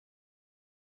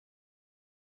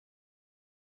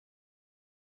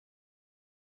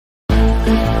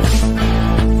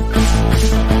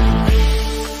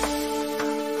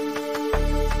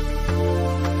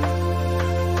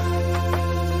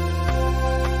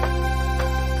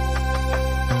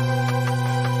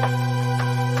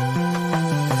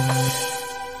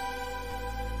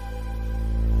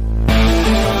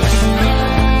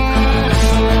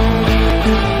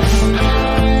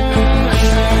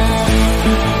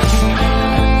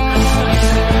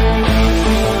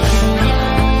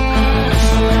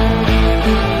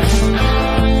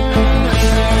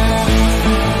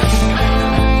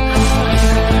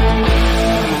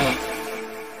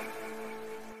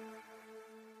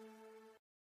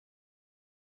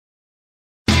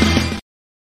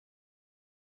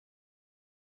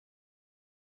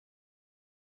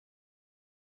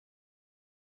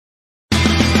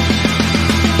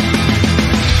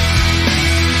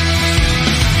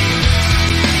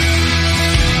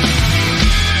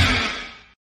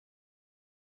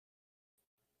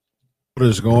What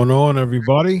is going on,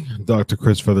 everybody? Dr.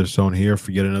 Chris Featherstone here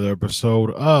for yet another episode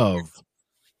of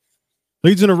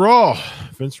Leads in a Raw.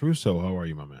 Vince Russo, how are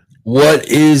you, my man? What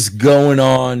is going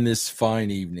on this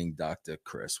fine evening, Dr.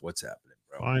 Chris? What's happening,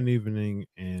 bro? Fine evening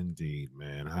indeed,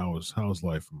 man. How's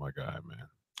life for my guy, man?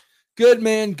 Good,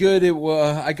 man. Good.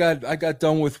 I got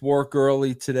done with work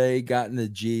early today. Got in the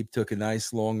Jeep, took a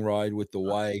nice long ride with the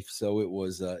wife. So it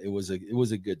was a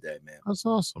good day, man. That's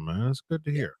awesome, man. That's good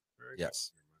to hear. Very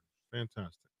yes, good.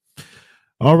 Fantastic.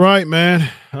 All right, man.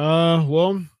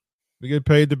 Well, we get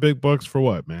paid the big bucks for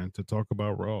what, man? To talk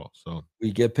about Raw. So we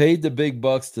get paid the big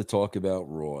bucks to talk about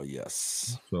Raw.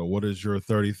 Yes. So, what is your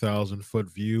 30,000-foot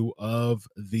view of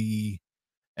the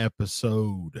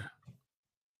episode?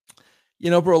 You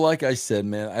know, bro, like I said,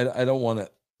 man, I don't want to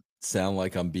sound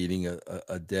like I'm beating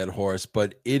a dead horse,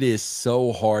 but it is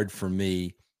so hard for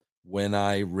me when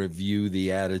I review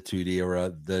the Attitude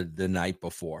Era the night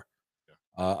before.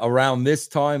 Around this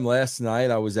time last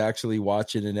night, I was actually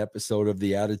watching an episode of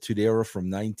the Attitude Era from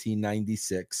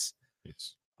 1996.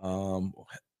 Yes. Well,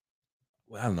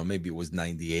 I don't know, maybe it was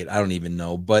 98. I don't even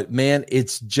know. But, man,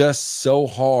 it's just so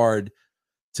hard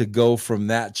to go from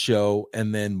that show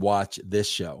and then watch this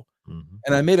show. Mm-hmm.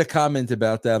 And I made a comment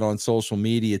about that on social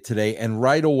media today. And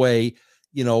right away,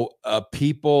 you know,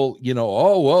 people, you know,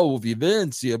 oh,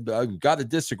 Vince, I've got to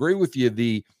disagree with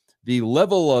you. The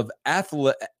level of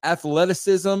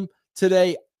athleticism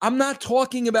today, I'm not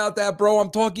talking about that, bro.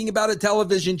 I'm talking about a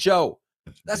television show.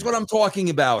 That's what I'm talking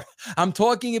about. I'm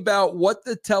talking about what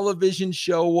the television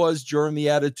show was during the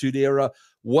Attitude Era,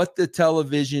 what the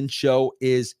television show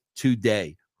is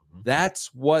today.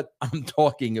 That's what I'm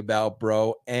talking about,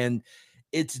 bro. And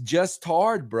it's just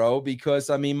hard, bro, because,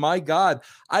 I mean, my God,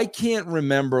 I can't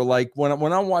remember, like, when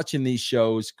I'm watching these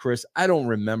shows, Chris, I don't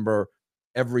remember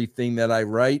everything that I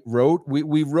wrote.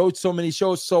 We wrote so many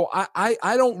shows, so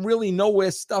I don't really know where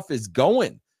stuff is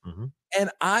going. Mm-hmm.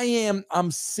 And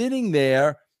I'm sitting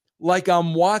there like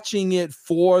I'm watching it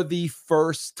for the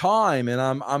first time, and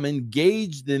I'm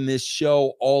engaged in this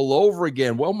show all over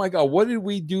again. Well, my God, what did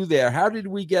we do there? How did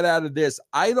we get out of this?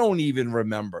 I don't even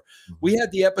remember. Mm-hmm. We had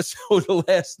the episode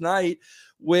last night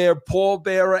where Paul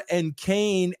Bearer and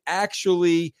Kane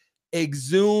actually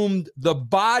exhumed the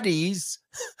bodies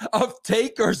of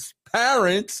Taker's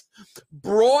parents,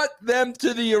 brought them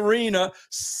to the arena,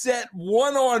 set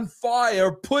one on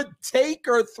fire, put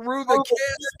Taker through the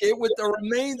casket with the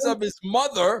remains of his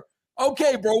mother.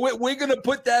 Okay, bro, we're going to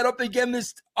put that up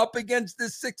against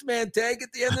this six-man tag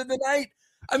at the end of the night?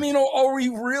 I mean, are we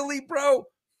really, bro?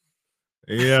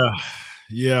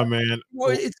 Yeah, man.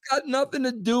 Well, it's got nothing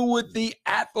to do with the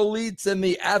athletes and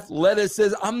the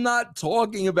athleticism. I'm not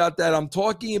talking about that. I'm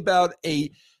talking about a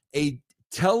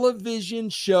television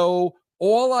show.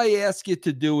 All I ask you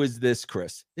to do is this,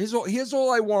 Chris. Here's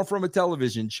all I want from a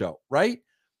television show, right?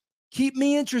 Keep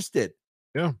me interested.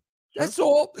 Yeah. That's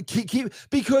all.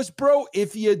 Because, bro,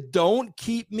 if you don't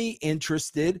keep me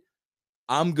interested,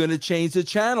 I'm going to change the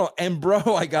channel. And, bro,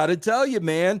 I got to tell you,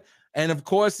 man, and, of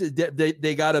course,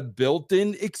 they got a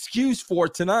built-in excuse for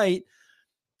tonight.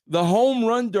 The Home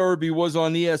Run Derby was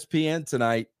on ESPN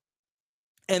tonight.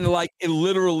 And like it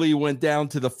literally went down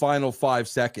to the final 5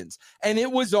 seconds. And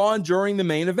it was on during the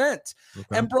main event.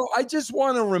 Okay. And, bro, I just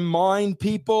want to remind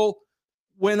people,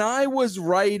 when I was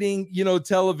writing, you know,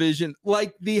 television,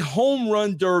 like the Home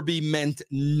Run Derby meant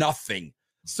nothing.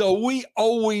 So we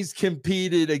always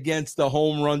competed against the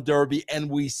Home Run Derby, and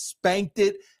we spanked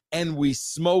it and we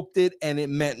smoked it, and it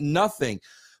meant nothing.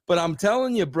 But I'm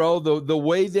telling you, bro, the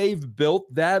way they've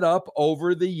built that up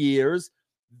over the years,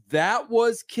 that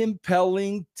was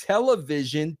compelling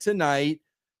television tonight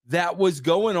that was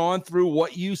going on through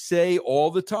what you say all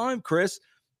the time, Chris,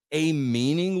 a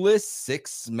meaningless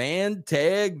six-man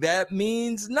tag that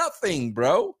means nothing,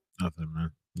 bro. Nothing,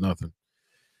 man. Nothing.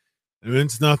 It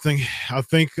means nothing. I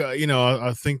think,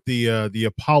 I think the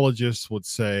apologists would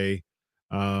say,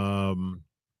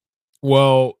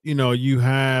 well, you know, you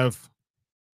have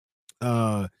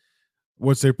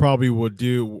what they probably would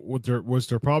do, what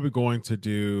they're probably going to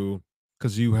do,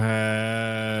 because you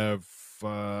have 3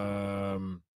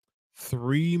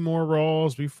 more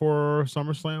Raws before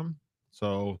SummerSlam.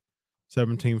 So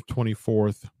 17th,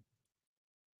 24th,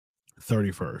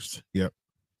 31st. Yep.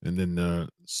 And then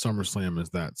SummerSlam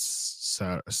is that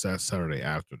Saturday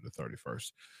after the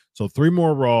 31st. So 3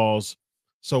 more Raws.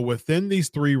 So within these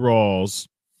 3 Raws,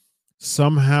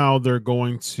 somehow they're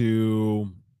going to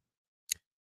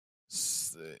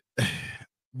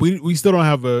we still don't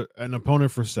have an opponent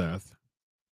for Seth.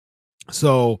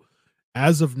 So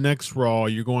as of next Raw,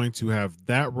 you're going to have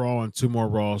that Raw and 2 more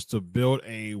Raws to build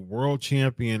a world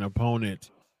champion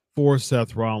opponent for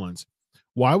Seth Rollins.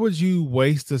 why would you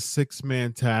waste a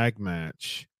 6-man tag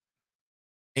match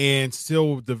and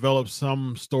still develop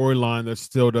some storyline that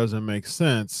still doesn't make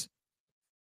sense?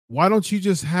 Why don't you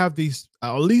just have these,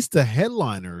 at least the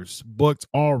headliners, booked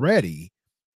already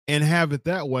and have it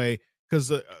that way? Because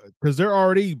they're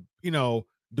already,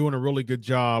 doing a really good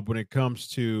job when it comes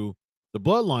to the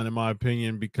bloodline, in my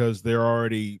opinion, because they're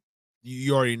already,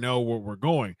 you already know where we're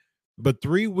going. But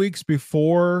 3 weeks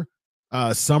before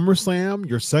SummerSlam,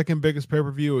 your second biggest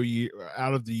pay-per-view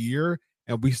out of the year,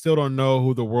 and we still don't know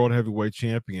who the world heavyweight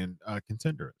champion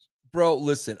contender is. Bro,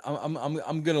 listen,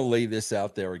 I'm gonna lay this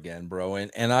out there again, bro,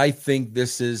 and I think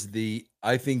this is the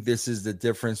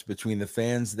difference between the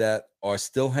fans that are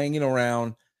still hanging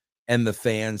around and the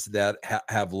fans that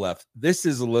have left. This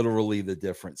is literally the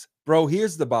difference, bro.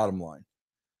 Here's the bottom line: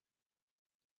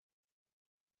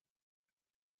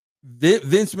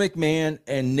 Vince McMahon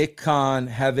and Nick Khan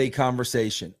have a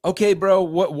conversation. Okay, bro,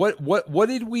 what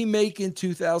did we make in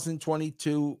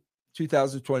 2022?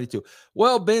 2022.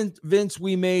 Well, Vince,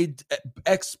 we made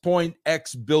X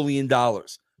billion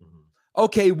dollars.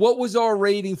 Okay, what was our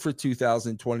rating for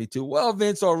 2022? Well,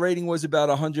 Vince, our rating was about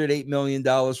 $108 million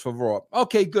for Raw.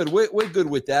 Okay, good. We're good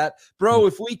with that. Bro,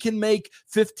 if we can make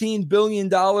 $15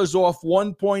 billion off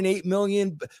 1.8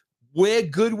 million, we're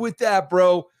good with that,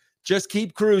 bro. Just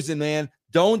keep cruising, man.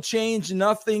 Don't change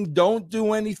nothing. Don't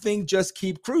do anything. Just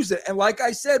keep cruising. And like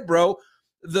I said, bro,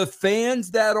 the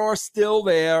fans that are still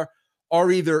there are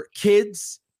either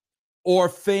kids or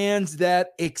fans that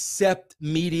accept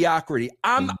mediocrity.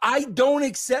 I don't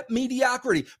accept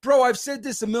mediocrity. Bro, I've said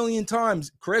this a million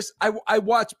times, Chris. I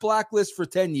watched Blacklist for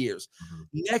 10 years.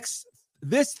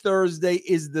 This Thursday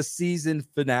is the season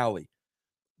finale.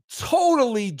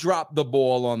 Totally dropped the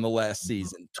ball on the last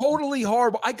season. Totally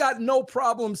horrible. I got no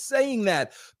problem saying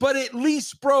that. But at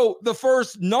least, bro, the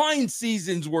first 9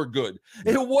 seasons were good.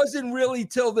 It wasn't really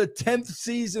till the 10th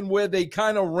season where they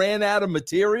kind of ran out of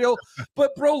material.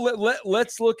 But, bro,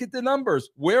 let's look at the numbers.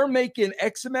 We're making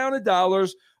X amount of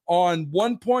dollars on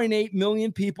 1.8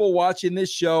 million people watching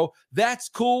this show. That's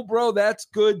cool, bro. That's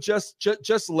good. Just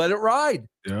let it ride.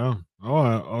 Yeah.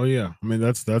 Oh yeah. I mean,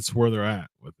 that's where they're at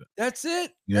with it. That's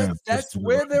it. Yeah, That's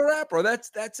where they're at, bro. That's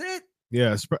it.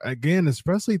 Yeah. Again,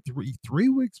 especially 3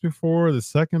 weeks before the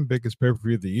second biggest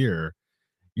pay-per-view of the year,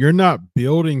 you're not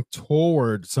building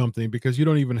toward something because you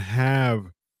don't even have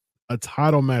a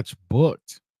title match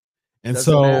booked. And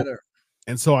Doesn't matter.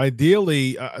 And so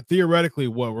ideally, theoretically,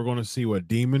 what we're going to see, what,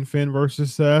 Demon Finn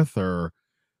versus Seth, or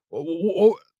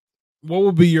what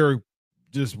would be your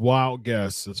just wild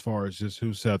guess as far as just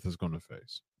who Seth is going to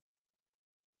face?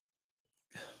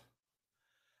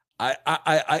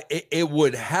 It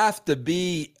would have to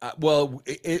be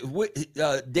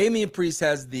Damian Priest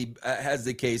has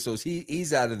the case, so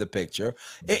he's out of the picture.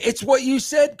 It's what you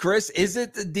said, Chris. Is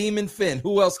it the Demon Finn?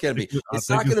 Who else can it be? It's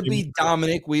not going to be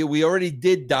Dominic. We already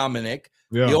did Dominic.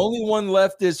 Yeah. The only one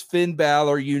left is Finn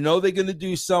Balor. You know they're going to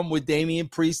do some with Damian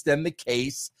Priest and the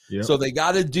case, so they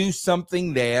got to do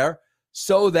something there.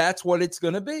 So that's what it's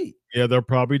going to be. Yeah, they'll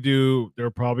probably do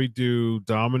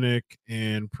Dominic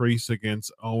and Priest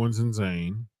against Owens and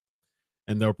Zayn,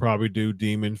 and they'll probably do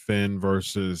Demon Finn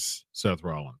versus Seth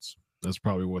Rollins. That's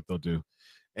probably what they'll do.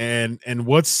 And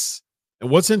what's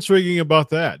intriguing about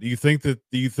that? Do you think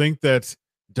that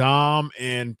Dom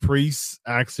and Priest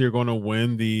actually are going to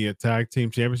win the tag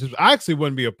team championships? I actually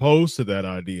wouldn't be opposed to that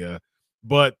idea,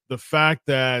 but the fact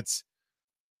that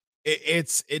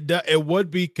it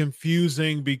would be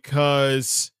confusing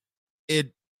because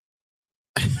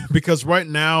right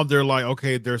now they're like,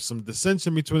 okay, there's some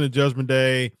dissension between the Judgment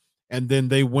Day, and then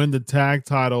they win the tag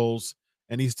titles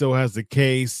and he still has the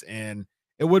case, and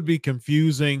it would be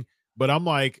confusing. But I'm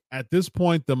like, at this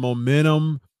point, the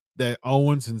momentum that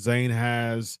Owens and Zayn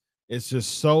has is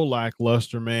just so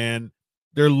lackluster, man.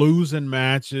 They're losing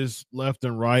matches left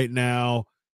and right now.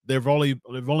 They've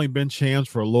only been champs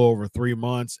for a little over 3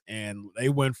 months, and they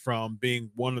went from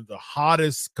being one of the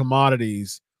hottest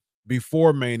commodities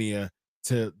before Mania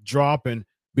to dropping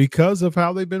because of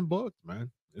how they've been booked,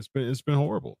 man. It's been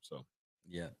horrible. So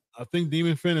yeah, I think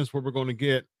Demon Finn is what we're going to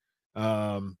get,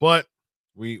 but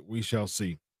we shall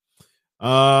see.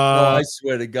 I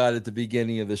swear to God, at the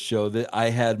beginning of the show that I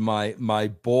had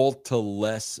my ball to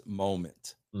less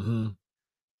moment. Mm-hmm.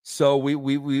 So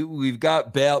we've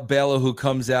got Balor, who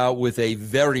comes out with a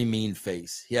very mean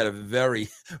face. He had a very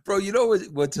bro. You know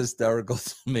what's hysterical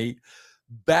to me?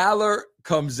 Balor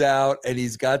comes out and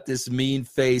he's got this mean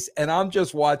face, and I'm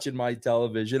just watching my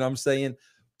television. I'm saying,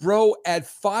 bro, at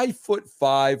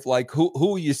 5'5", like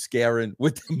who are you scaring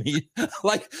with the meat?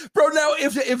 Like, bro, now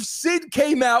if Sid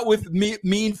came out with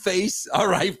mean face, all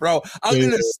right, bro, I'm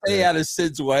gonna stay out of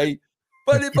Sid's way.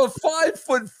 But if a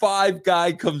 5'5"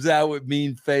 guy comes out with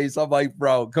mean face, I'm like,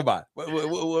 bro, come on,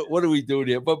 what are we doing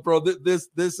here? But bro, this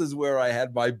is where I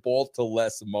had my ball to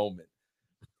less moment.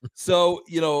 So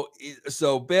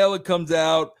so Baylor comes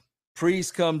out,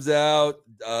 Priest comes out,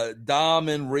 Dom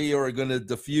and Rhea are going to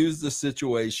diffuse the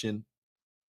situation.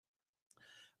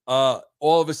 All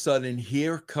of a sudden,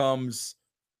 here comes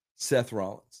Seth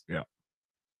Rollins. Yeah,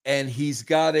 and he's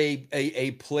got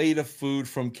a plate of food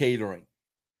from catering.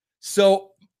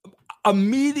 So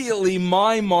immediately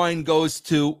my mind goes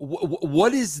to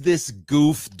what is this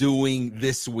goof doing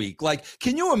this week? Like,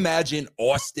 can you imagine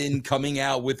Austin coming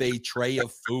out with a tray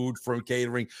of food from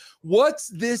catering? What's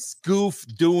this goof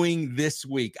doing this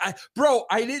week? I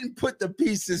didn't put the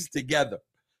pieces together.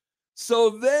 So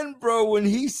then, bro, when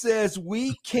he says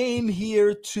we came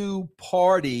here to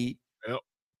party, yep,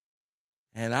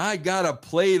 and I got a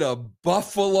plate of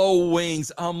buffalo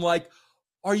wings, I'm like,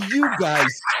 are you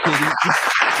guys kidding?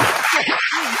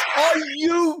 Are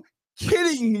you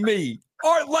kidding me?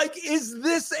 Or like, is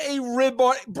this a rib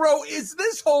on, bro? Is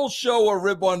this whole show a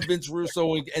rib on Vince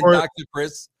Russo and Dr.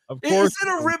 Chris? Of course, is it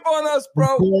a rib on us,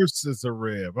 bro? Of course, it's a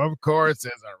rib. Of course,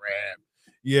 it's a rib.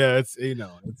 Yeah,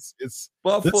 it's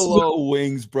Buffalo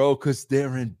wings, bro, because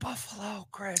they're in Buffalo,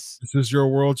 Chris. This is your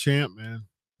world champ, man.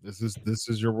 This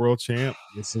is your world champ.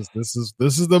 This is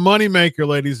the moneymaker,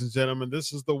 ladies and gentlemen.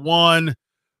 This is the one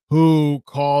who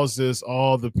causes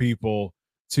all the people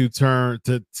to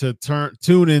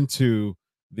tune into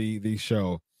the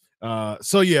show.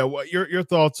 So yeah, what your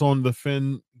thoughts on the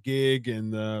Finn gig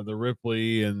and the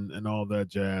Ripley and all that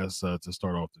jazz to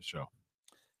start off the show?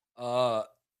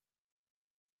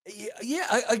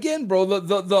 Yeah, again, bro,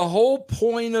 the whole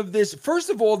point of this, first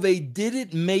of all, they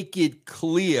didn't make it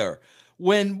clear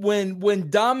when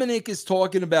Dominic is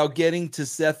talking about getting to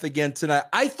Seth again tonight.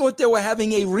 I thought they were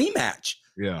having a rematch.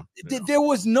 Yeah. There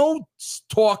was no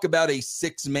talk about a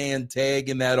 6-man tag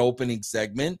in that opening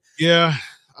segment. Yeah,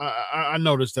 I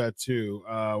noticed that too.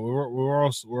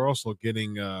 We're also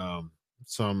getting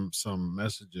some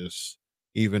messages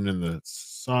even in the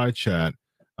side chat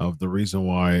of the reason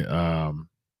why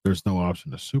there's no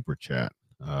option to super chat.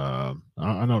 I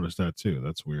noticed that too.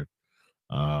 That's weird.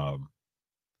 Man,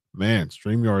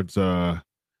 StreamYard's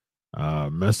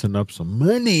messing up some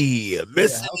money. How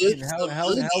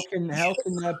can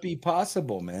that be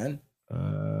possible, man?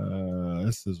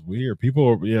 This is weird.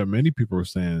 Many people are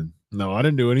saying, no, I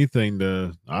didn't do anything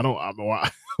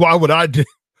why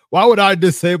would I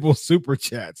disable super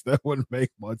chats? That wouldn't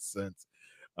make much sense.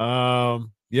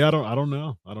 Yeah, I don't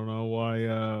know. I don't know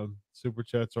why super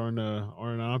chats aren't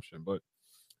an option, but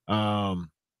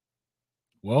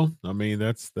well, I mean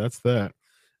that's that.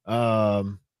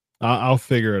 I'll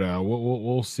figure it out.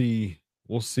 We'll see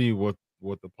what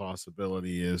the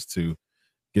possibility is to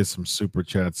get some super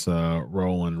chats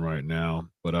rolling right now,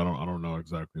 but I don't know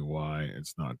exactly why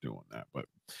it's not doing that, but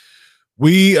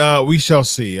we shall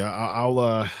see.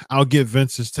 I'll get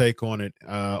Vince's take on it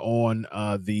on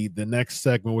the next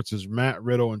segment, which is Matt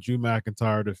Riddle and Drew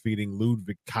McIntyre defeating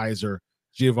Ludwig Kaiser,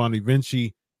 Giovanni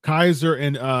Vinci. Kaiser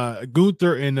and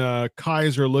Gunther and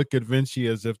Kaiser look at Vinci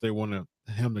as if they want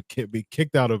him to be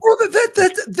kicked out of. Well,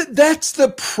 that's the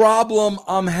problem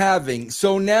I'm having.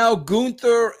 So now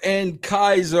Gunther and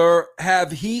Kaiser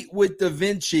have heat with Da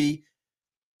Vinci.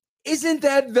 Isn't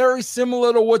that very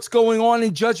similar to what's going on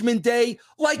in Judgment Day?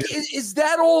 Like, yeah. Is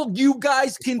that all you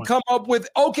guys can come up with?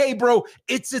 Okay, bro,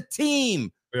 it's a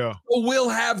team. Yeah, we'll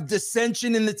have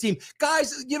dissension in the team,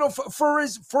 guys. For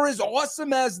as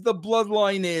awesome as the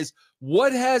bloodline is,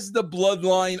 what has the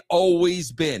bloodline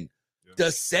always been? Yeah.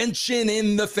 Dissension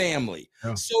in the family.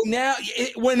 Yeah. So now,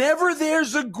 whenever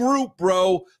there's a group,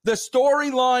 bro, the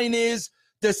storyline is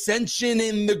dissension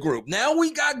in the group. Now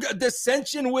we got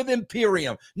dissension with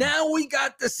Imperium. Now we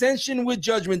got dissension with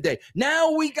Judgment Day.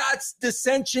 Now we got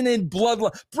dissension in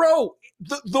Bloodline. Bro,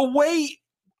 the way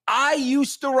I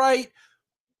used to write,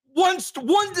 one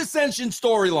dissension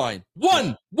storyline.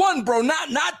 One, bro.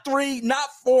 Not 3, not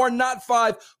 4, not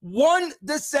 5. One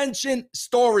dissension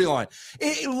storyline.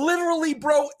 It literally,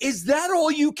 bro, is that all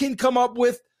you can come up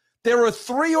with? There are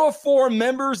 3 or 4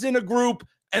 members in a group,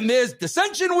 and there's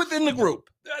dissension within the group.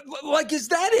 Like, is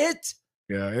that it?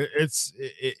 Yeah,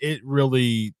 it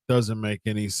really doesn't make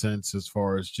any sense as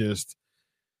far as just,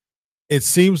 it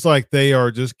seems like they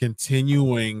are just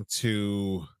continuing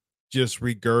to just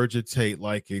regurgitate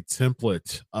like a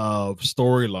template of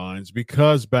storylines,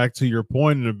 because back to your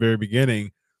point in the very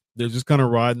beginning, they're just kind of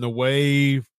riding the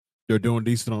wave. They're doing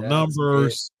decent on That's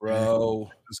numbers, bro.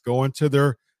 Just going to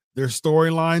their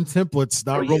storyline templates,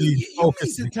 not Bro, really you mean to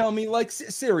focusing. tell me, like,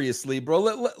 seriously,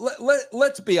 bro?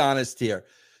 Let's be honest here.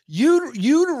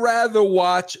 You'd rather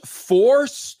watch 4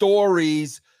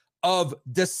 stories of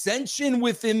dissension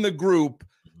within the group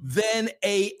than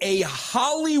a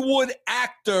Hollywood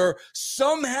actor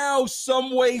somehow,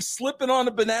 some way slipping on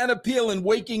a banana peel and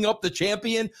waking up the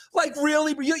champion? Like,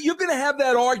 really? You're going to have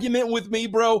that argument with me,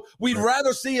 bro? We'd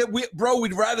rather see it,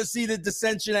 we'd rather see the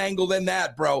dissension angle than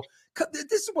that, bro.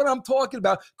 This is what I'm talking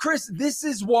about. Chris, this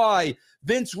is why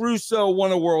Vince Russo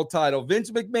won a world title.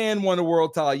 Vince McMahon won a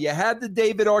world title. You had the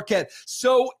David Arquette.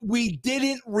 So we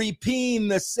didn't repeat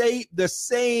the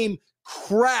same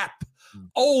crap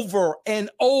over and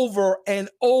over and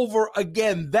over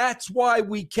again. That's why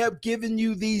we kept giving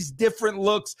you these different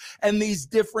looks and these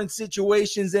different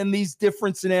situations and these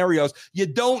different scenarios. You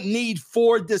don't need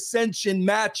 4 dissension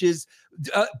matches,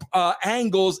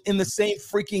 angles in the same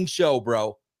freaking show,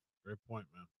 bro. Great point,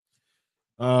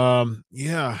 man.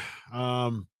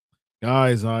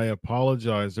 Guys, I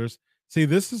apologize. This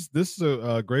is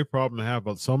a great problem to have,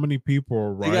 but so many people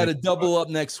are right. You got to double up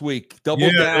next week.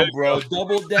 Double down, bro.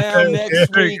 Double down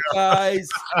next week, guys.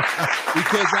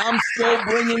 Because I'm still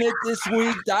bringing it this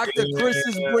week. Dr. Chris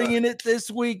is bringing it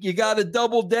this week. You got to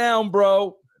double down,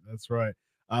 bro. That's right.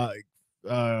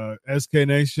 SK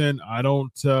Nation, I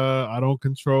don't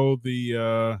control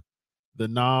the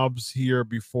knobs here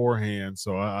beforehand,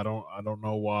 so I don't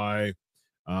know why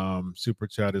super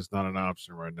chat is not an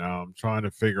option right now. I'm trying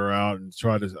to figure out and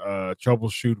try to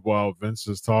troubleshoot while Vince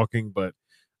is talking, but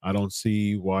I don't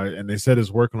see why. And they said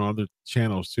it's working on other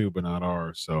channels too, but not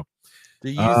ours. So do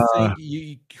you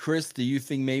think, Chris, do you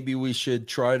think maybe we should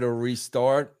try to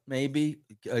restart maybe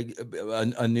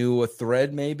a new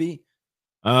thread maybe?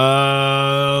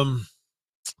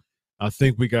 I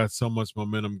think we got so much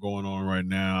momentum going on right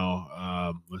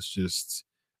now. Let's just.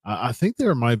 I think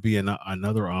there might be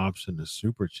another option to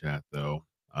super chat though.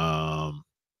 I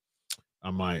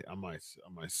might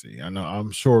see. I know.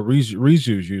 I'm sure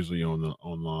Riju's usually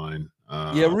online.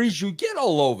 Yeah, Riju, get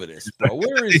all over this, bro.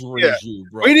 Where is Riju,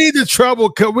 bro? We need to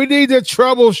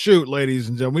troubleshoot, ladies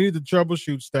and gentlemen. We need the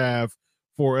troubleshoot staff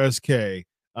for SK.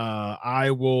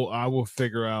 I will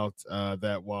figure out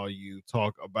that while you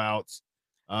talk about.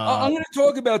 I'm going to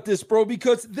talk about this, bro,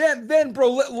 because then,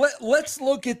 bro, let's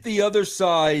look at the other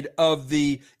side of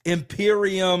the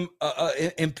Imperium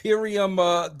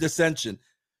dissension.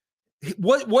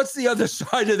 What's the other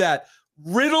side of that?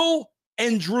 Riddle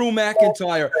and Drew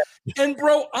McIntyre. And,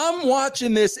 bro, I'm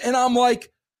watching this, and I'm like,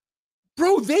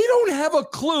 bro, they don't have a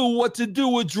clue what to do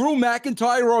with Drew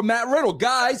McIntyre or Matt Riddle.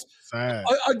 Guys,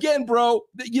 again, bro,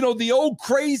 the old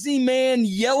crazy man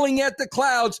yelling at the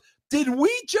clouds. Did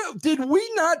we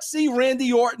not see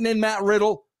Randy Orton and Matt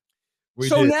Riddle?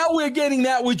 Now we're getting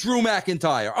that with Drew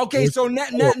McIntyre. Okay, so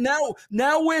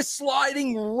now we're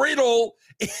sliding Riddle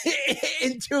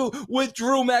with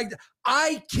Drew McIntyre.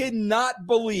 I cannot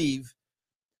believe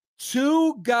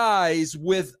 2 guys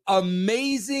with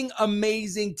amazing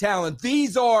talent.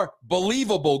 These are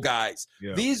believable guys.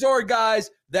 Yeah. These are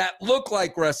guys that look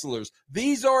like wrestlers.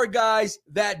 These are guys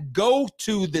that go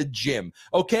to the gym.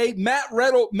 Okay, Matt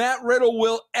Riddle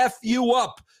will F you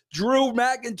up. Drew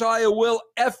McIntyre will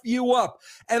F you up.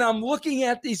 And I'm looking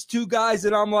at these 2 guys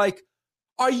and I'm like,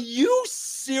 are you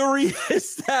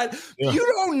serious that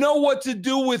you don't know what to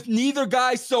do with neither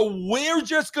guy? So we're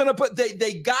just going to put,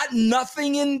 they got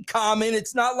nothing in common.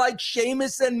 It's not like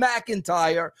Sheamus and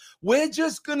McIntyre. We're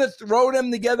just going to throw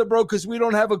them together, bro, because we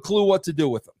don't have a clue what to do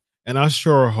with them. And I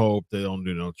sure hope they don't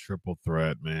do no triple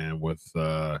threat, man, with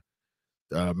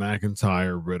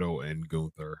McIntyre, Riddle, and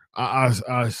Gunther.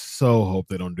 I so hope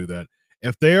they don't do that.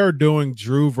 If they are doing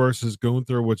Drew versus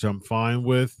Gunther, which I'm fine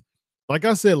with, like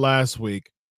I said last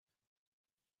week,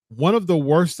 one of the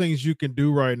worst things you can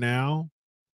do right now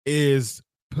is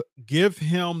give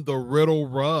him the Riddle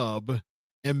rub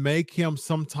and make him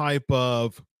some type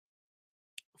of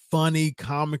funny,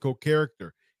 comical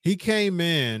character. He came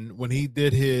in when he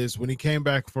came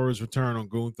back for his return on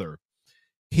Gunther.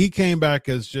 He came back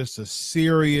as just a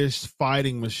serious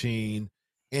fighting machine,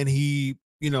 and he,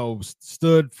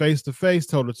 stood face to face,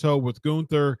 toe to toe with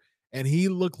Gunther, and he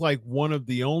looked like one of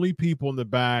the only people in the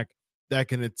back that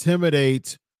can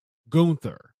intimidate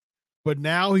Gunther. But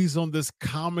now he's on this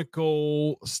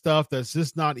comical stuff that's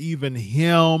just not even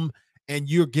him, and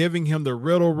you're giving him the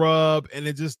Riddle rub, and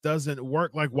it just doesn't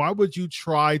work. Like, why would you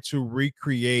try to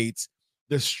recreate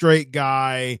the straight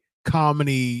guy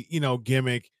comedy,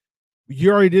 gimmick?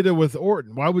 You already did it with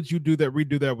Orton. Why would you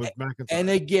redo that with McIntyre? And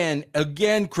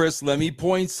again, Chris, let me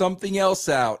point something else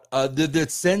out. The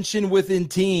dissension within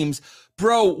teams.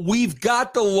 Bro, we've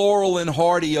got the Laurel and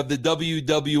Hardy of the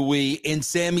WWE in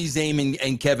Sami Zayn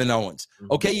and Kevin Owens.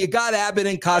 Okay, you got Abbott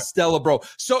and Costello, bro.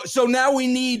 So now we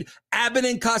need Abbott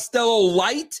and Costello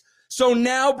light. So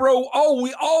now, bro,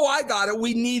 I got it.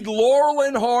 We need Laurel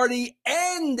and Hardy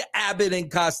and Abbott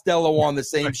and Costello on the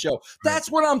same show.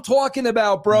 That's what I'm talking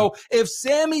about, bro. If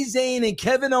Sami Zayn and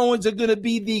Kevin Owens are going to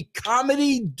be the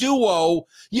comedy duo,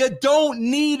 you don't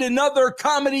need another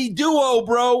comedy duo,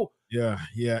 bro. Yeah,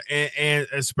 and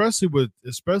especially with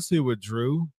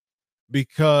Drew,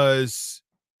 because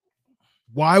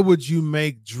why would you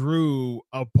make Drew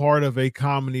a part of a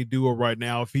comedy duo right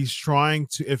now if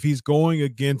he's going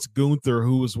against Gunther,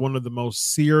 who is one of the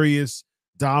most serious,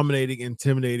 dominating,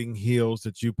 intimidating heels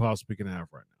that you possibly can have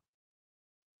right now?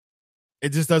 It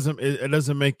just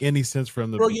doesn't make any sense for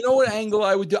him to. Bro, you know what angle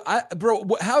I would do?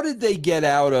 How did they get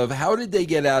out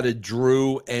of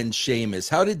Drew and Sheamus?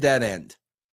 How did that end?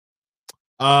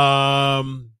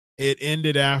 It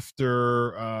ended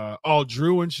after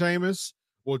Drew and Sheamus.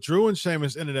 Well, Drew and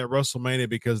Sheamus ended at WrestleMania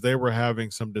because they were having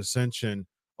some dissension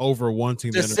over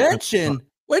wanting dissension.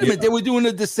 Wait a minute, they were doing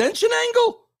a dissension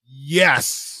angle?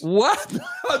 Yes. What?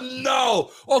 No.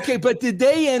 Okay, but did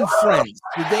they end friends?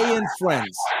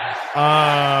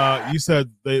 You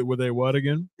said they what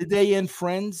again? Did they end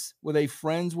friends? Were they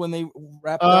friends when they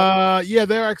wrapped up? Yeah,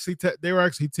 they were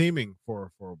actually teaming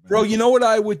for a minute. Bro, you know what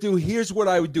I would do? Here's what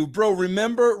I would do. Bro,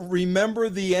 remember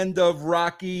the end of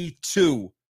Rocky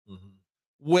 2.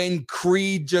 When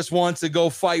Creed just wants to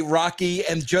go fight Rocky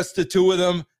and just the two of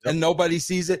them and nobody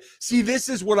sees it. See, this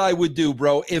is what I would do,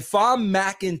 bro. If I'm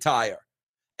McIntyre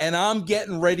and I'm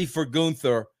getting ready for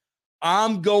Gunther,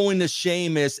 I'm going to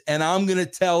Sheamus and I'm going to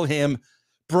tell him,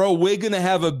 bro, we're going to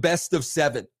have a best of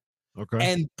 7. Okay.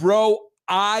 And bro,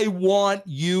 I want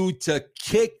you to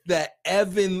kick the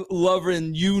Evan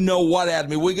Lovren, you know what, at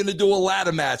me. We're going to do a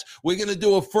ladder match. We're going to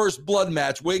do a first blood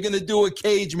match. We're going to do a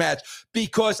cage match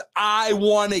because I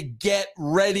want to get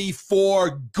ready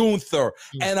for Gunther.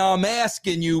 And I'm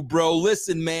asking you, bro,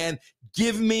 listen, man,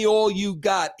 give me all you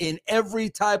got in every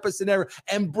type of scenario.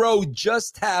 And, bro,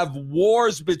 just have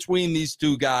wars between these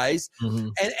two guys.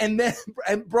 And then,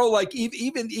 bro, like,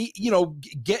 even you know,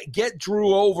 get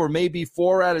Drew over maybe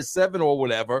 4 out of 7 or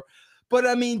whatever. But,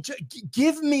 I mean,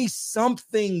 give me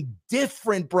something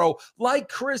different, bro. Like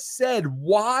Chris said,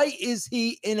 why is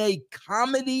he in a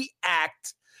comedy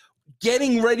act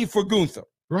getting ready for Gunther?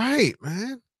 Right,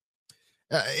 man.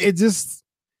 It just...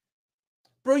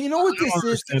 Bro, you know what this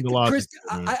is? Chris,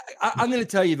 I'm going to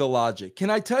tell you the logic.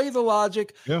 Can I tell you the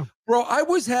logic? Yeah. Bro, I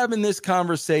was having this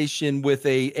conversation with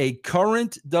a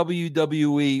current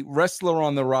WWE wrestler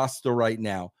on the roster right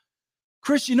now.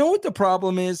 Chris, you know what the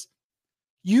problem is?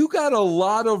 You got a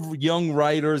lot of young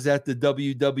writers at the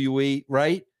WWE,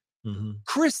 right?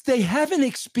 Chris, they haven't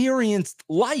experienced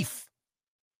life.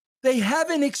 They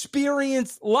haven't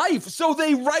experienced life. So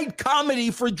they write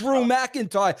comedy for Drew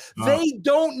McIntyre.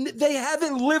 They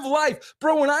haven't lived life.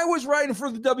 Bro, when I was writing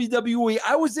for the WWE,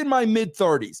 I was in my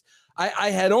mid-30s.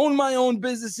 I had owned my own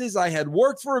businesses. I had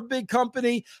worked for a big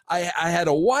company. I had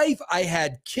a wife. I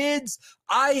had kids.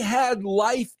 I had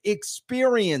life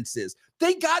experiences.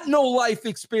 They got no life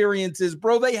experiences,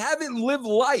 bro. They haven't lived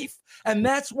life. And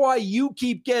that's why you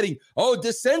keep getting,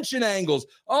 dissension angles.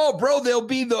 Oh, bro, they'll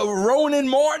be the Ronan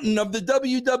Martin of the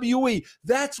WWE.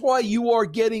 That's why you are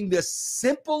getting the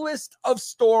simplest of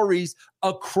stories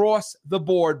across the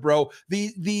board, bro.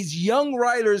 These young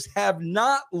writers have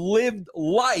not lived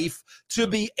life to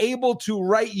be able to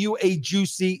write you a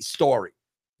juicy story.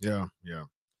 Yeah.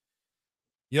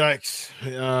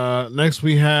 Yikes. Next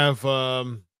we have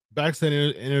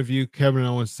backstage interview, Kevin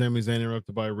Owens, Sami Zayn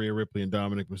interrupted by Rhea Ripley and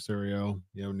Dominic Mysterio.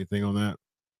 You have anything on that?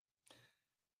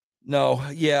 No.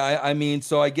 Yeah, I mean,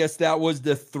 so I guess that was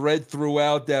the thread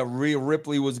throughout, that Rhea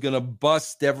Ripley was going to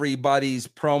bust everybody's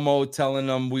promo telling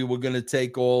them we were going to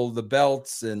take all the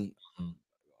belts and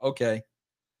okay.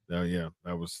 Yeah,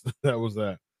 that was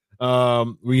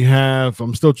that. We have,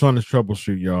 I'm still trying to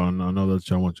troubleshoot y'all, and I know that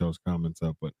y'all want y'all's comments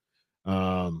up, but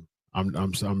I'm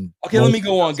okay. Let me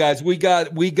go on, guys. We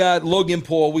got Logan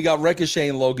Paul. We got Ricochet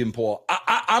and Logan Paul.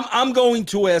 I'm going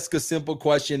to ask a simple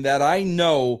question that I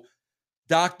know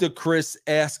Dr. Chris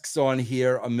asks on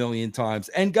here a million times.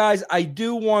 And guys, I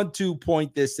do want to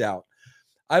point this out.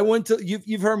 I went to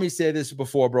you've heard me say this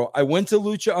before, bro. I went to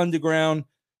Lucha Underground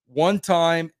one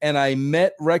time and I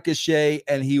met Ricochet,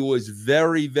 and he was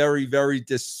very, very, very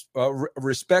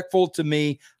respectful to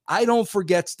me. I don't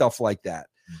forget stuff like that.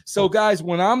 So, guys,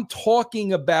 when I'm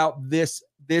talking about this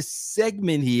this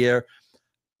segment here,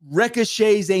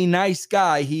 Ricochet's a nice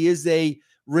guy. He is a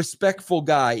respectful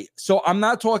guy. So I'm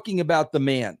not talking about the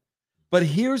man. But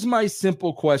here's my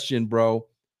simple question, bro.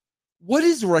 What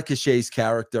is Ricochet's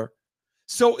character?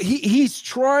 So he's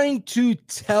trying to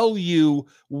tell you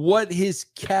what his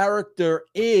character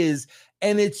is,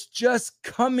 and it's just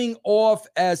coming off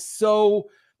as so,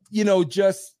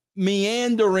 just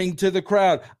meandering to the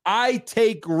crowd. I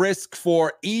take risk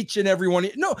for each and every one.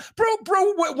 No,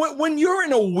 bro, when you're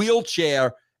in a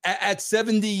wheelchair at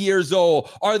 70 years old,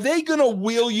 are they going to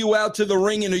wheel you out to the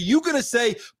ring? And are you going to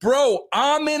say, bro,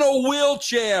 I'm in a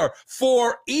wheelchair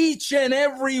for each and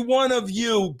every one of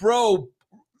you, bro?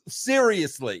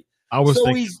 Seriously. I was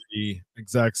thinking the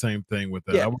exact same thing with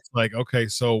that. Yeah. I was like, okay,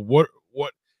 so what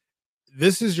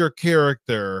this is your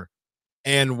character,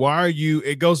 and why are you,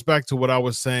 it goes back to what I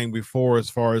was saying before, as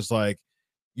far as like,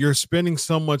 you're spending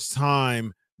so much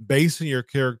time basing your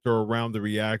character around the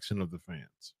reaction of the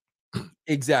fans.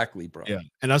 Exactly, bro. Yeah,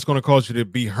 and that's going to cause you to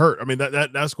be hurt. I mean,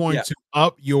 that's going to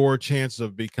up your chance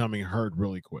of becoming hurt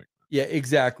really quick. Yeah,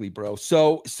 exactly, bro.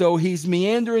 So he's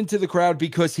meandering to the crowd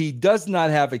because he does not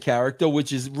have a character,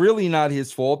 which is really not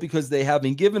his fault because they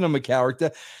haven't given him a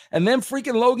character. And then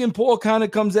freaking Logan Paul kind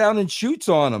of comes out and shoots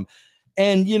on him.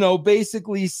 And,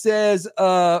 basically says,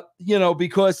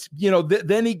 because,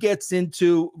 then he gets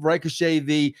into Ricochet,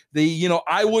 the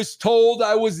I was told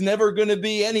I was never going to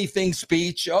be anything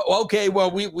speech. Oh, okay,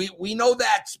 well, we know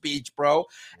that speech, bro.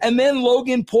 And then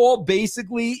Logan Paul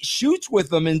basically shoots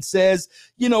with him and says,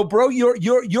 bro,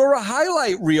 you're a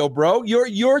highlight reel, bro.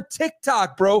 You're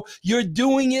TikTok, bro. You're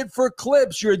doing it for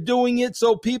clips. You're doing it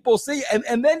so people see.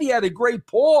 And then he had a great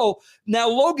Paul. Now,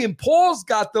 Logan Paul's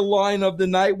got the line of the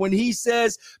night when he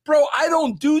says, bro, I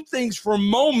don't do things for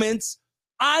moments.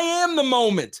 I am the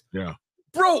moment. Yeah.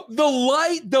 Bro, the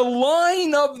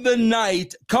line of the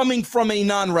night coming from a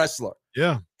non-wrestler.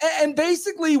 Yeah. And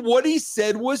basically what he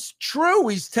said was true.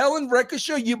 He's telling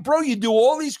Ricochet, you do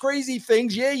all these crazy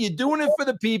things. Yeah, you're doing it for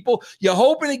the people. You're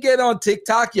hoping to get on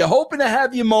TikTok. You're hoping to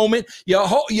have your moment. You're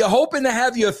hoping to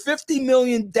have your 50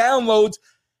 million downloads.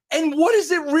 And what does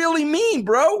it really mean,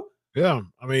 bro? Yeah,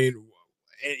 I mean,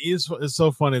 it's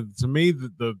so funny to me.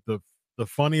 The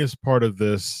funniest part of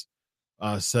this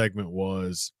segment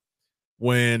was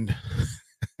when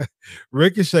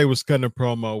Ricochet was cutting a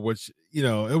promo, which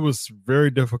it was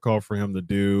very difficult for him to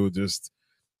do. Just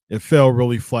it fell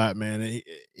really flat, man.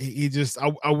 He just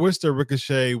I wish that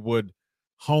Ricochet would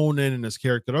hone in his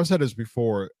character. I've said this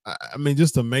before. I mean,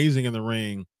 just amazing in the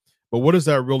ring, but what does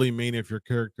that really mean if your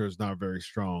character is not very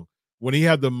strong? When he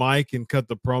had the mic and cut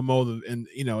the promo, and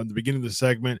in the beginning of the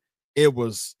segment, it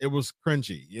was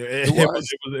cringy.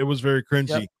 It was very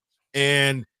cringy.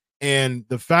 Yep. And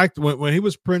the fact when he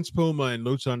was Prince Puma and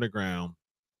Lucha Underground,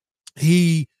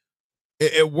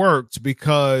 it worked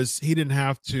because he didn't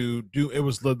have to do. It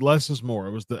was the less is more.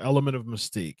 It was the element of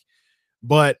mystique.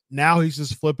 But now he's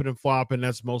just flipping and flopping.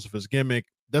 That's most of his gimmick.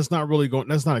 That's not really going.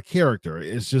 That's not a character.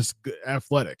 It's just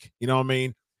athletic. You know what I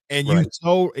mean? And right.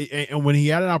 And when he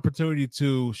had an opportunity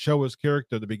to show his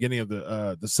character at the beginning of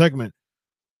the segment,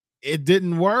 it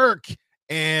didn't work.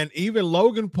 And even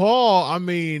Logan Paul, I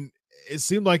mean, it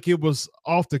seemed like it was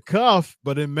off the cuff,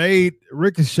 but it made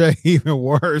Ricochet even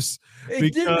worse.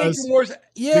 It did make him worse.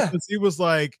 Yeah. Because he was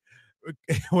like,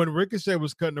 when Ricochet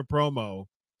was cutting a promo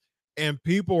and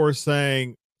people were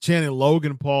chanting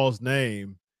Logan Paul's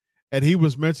name, and he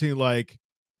was mentioning like,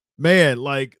 man,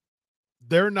 like,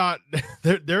 they're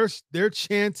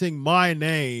chanting my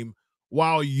name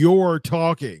while you're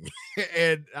talking.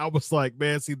 And I was like,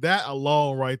 man, see, that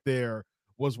alone right there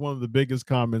was one of the biggest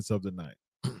comments of the night.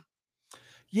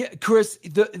 Yeah, Chris,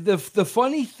 the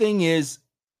funny thing is,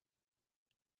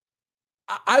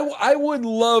 I would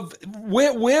love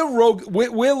where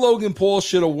Logan Paul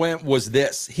should have went was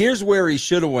this. Here's where he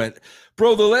should have went.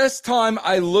 Bro, the last time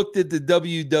I looked at the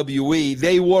WWE,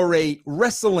 they were a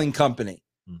wrestling company.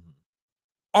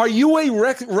 Are you a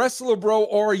wrestler, bro,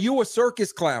 or are you a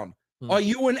circus clown? Are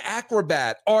you an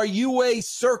acrobat? Are you a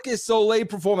Circus Soleil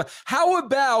performer? How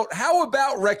about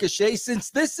Ricochet, since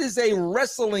this is a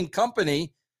wrestling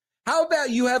company, how about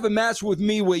you have a match with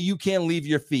me where you can't leave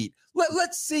your feet?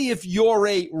 Let's see if you're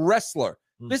a wrestler.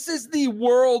 This is the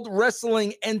World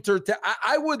Wrestling Entertainment.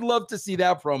 I would love to see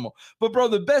that promo. But, bro,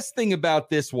 the best thing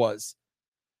about this was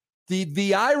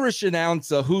the Irish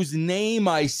announcer, whose name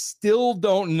I still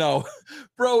don't know.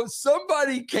 Bro,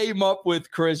 somebody came up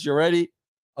with, Chris, you ready?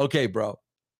 Okay, bro,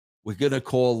 we're going to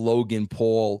call Logan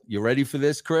Paul. You ready for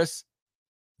this, Chris?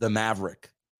 The Maverick.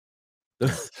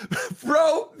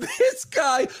 Bro, this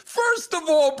guy, first of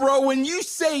all, bro, when you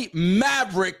say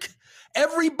Maverick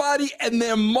Everybody and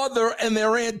their mother and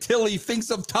their Aunt Tilly thinks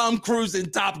of Tom Cruise in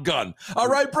Top Gun. All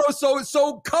right, bro.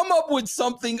 So come up with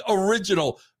something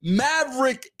original.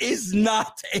 Maverick is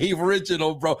not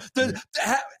original, bro.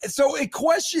 So it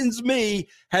questions me,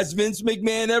 has Vince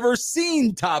McMahon ever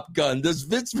seen Top Gun? Does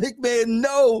Vince McMahon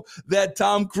know that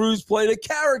Tom Cruise played a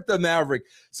character Maverick?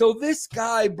 So this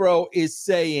guy, bro, is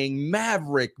saying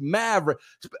Maverick.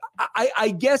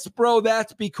 I guess, bro,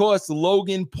 that's because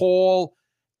Logan Paul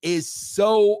is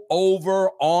so over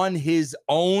on his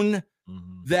own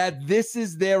that this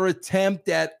is their attempt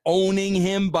at owning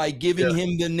him by giving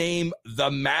him the name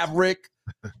The Maverick.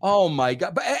 Oh my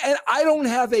God. And I don't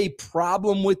have a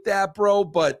problem with that, bro,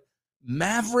 but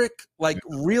Maverick, like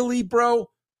really, bro?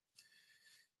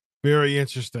 Very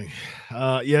interesting.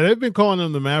 They've been calling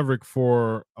him the Maverick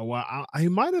for a while. That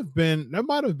might have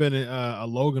been a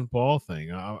Logan Paul thing.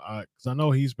 Because I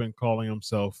know he's been calling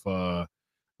himself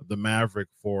the Maverick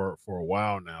for a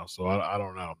while now. So I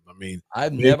don't know. I mean,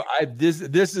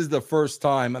 this is the first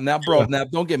time. Now, bro, now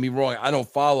don't get me wrong. I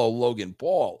don't follow Logan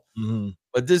Paul,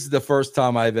 but this is the first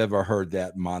time I've ever heard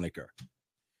that moniker.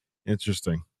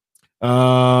 Interesting.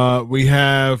 We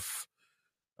have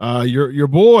your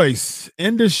boys.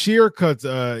 Enda Sheercut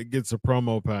gets a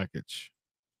promo package.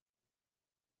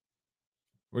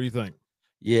 What do you think?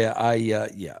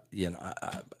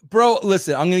 Bro,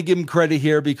 listen, I'm going to give him credit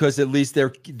here because at least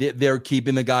they're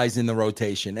keeping the guys in the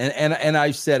rotation. And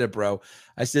I've said it, bro.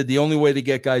 I said the only way to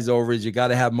get guys over is you got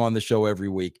to have them on the show every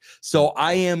week. So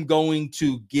I am going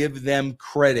to give them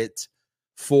credit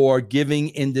for giving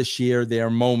Enda Sheer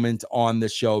their moment on the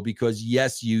show because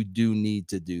yes, you do need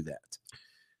to do that.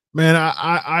 Man,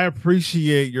 I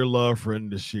appreciate your love for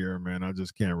Enda Sheer, man. I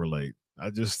just can't relate.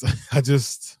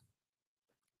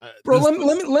 Bro,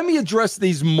 let me address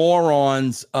these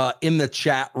morons in the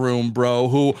chat room, bro.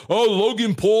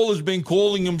 Logan Paul has been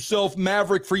calling himself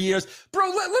Maverick for years, bro.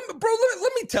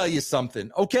 Let me tell you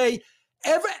something, okay?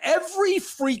 Every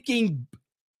freaking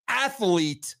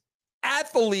athlete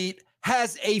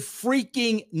has a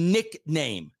freaking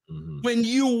nickname. When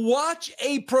you watch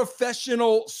a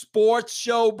professional sports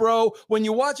show, bro, when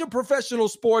you watch a professional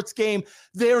sports game,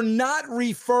 they're not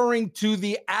referring to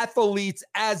the athletes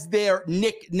as their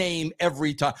nickname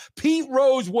every time. Pete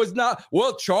Rose was not,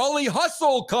 Charlie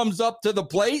Hustle comes up to the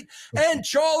plate, and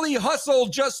Charlie Hustle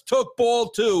just took ball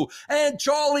two, and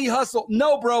Charlie Hustle.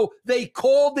 No, bro, they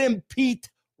called him Pete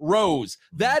Rose.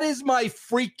 That is my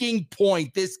freaking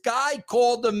point. This guy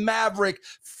called the Maverick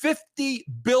 50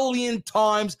 billion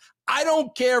times. I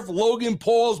don't care if Logan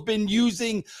Paul's been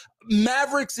using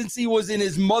Maverick since he was in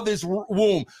his mother's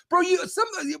womb. Bro,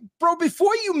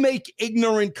 before you make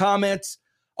ignorant comments,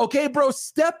 okay, bro,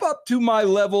 step up to my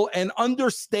level and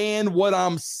understand what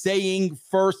I'm saying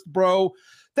first, bro.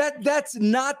 That's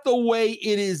not the way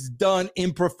it is done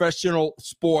in professional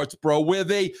sports, bro, where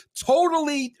they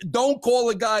totally don't call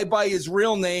a guy by his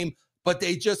real name, but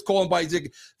they just call him by his.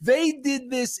 They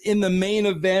did this in the main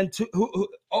event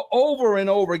over and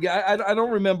over again. I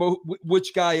don't remember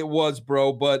which guy it was,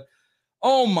 bro, but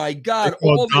oh my God.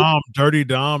 Dirty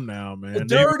Dom now, man.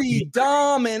 Dirty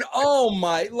Dom and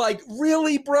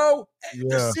really, bro?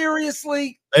 Yeah.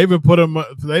 Seriously? They even put on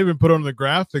the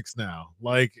graphics now.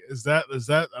 Like, is that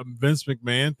a Vince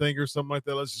McMahon thing or something like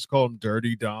that? Let's just call him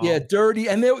Dirty Dom. Yeah, Dirty.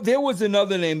 And there was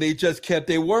another name they just kept.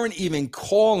 They weren't even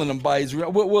calling him by his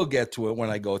real. We'll get to it when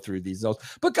I go through these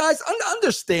notes. But guys,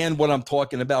 understand what I'm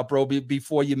talking about, bro,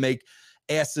 before you make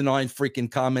asinine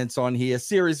freaking comments on here.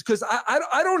 Serious, because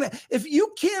I don't. If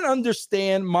you can't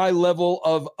understand my level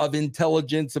of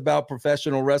intelligence about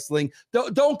professional wrestling,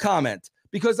 don't comment,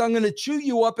 because I'm going to chew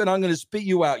you up and I'm going to spit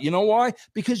you out. You know why?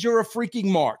 Because you're a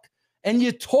freaking mark and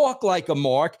you talk like a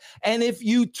mark. And if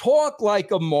you talk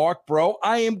like a mark, bro,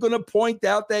 I am going to point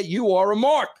out that you are a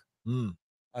mark. All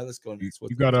right, let's go.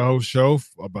 You got a whole show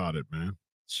about it, man.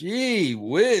 Gee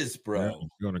whiz, bro. Yeah,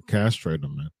 you're going to castrate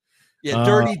them, man. Yeah,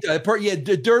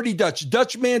 Dirty Dutch.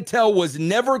 Dutch Mantel was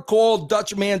never called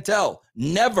Dutch Mantel.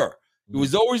 Never. It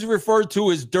was always referred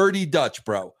to as Dirty Dutch,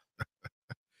 bro.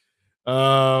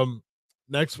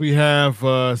 Next we have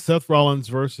Seth Rollins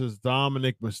versus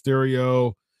Dominic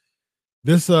Mysterio.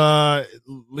 This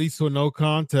leads to a no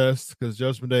contest because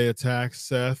Judgment Day attacks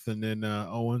Seth, and then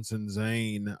Owens and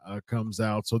Zayn comes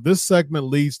out. So this segment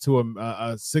leads to a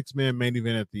 6-man main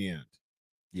event at the end.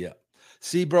 Yeah.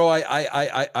 See, bro,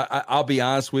 I'll be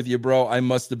honest with you, bro. I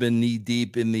must have been knee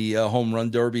deep in the home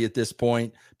run derby at this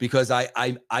point because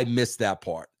I missed that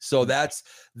part. So that's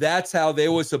how they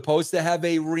were supposed to have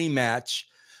a rematch,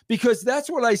 because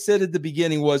that's what I said at the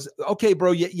beginning was, okay,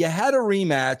 bro, you had a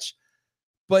rematch,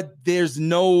 but there's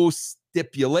no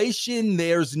stipulation.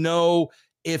 There's no,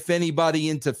 If anybody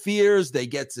interferes, they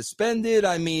get suspended.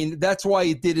 I mean, that's why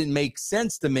it didn't make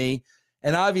sense to me.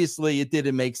 And obviously it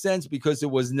didn't make sense because it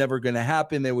was never going to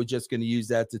happen. They were just going to use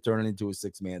that to turn it into a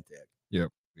 6-man tag.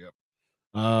 Yep.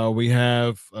 We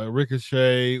have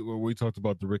Ricochet. Well, we talked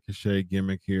about the Ricochet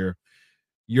gimmick here.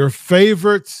 Your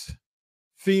favorite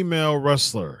female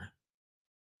wrestler,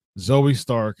 Zoe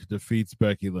Stark, defeats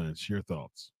Becky Lynch. Your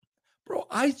thoughts? Bro,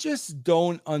 I just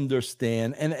don't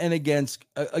understand. And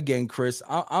again, Chris,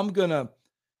 I'm gonna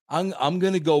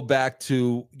go back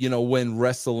to, when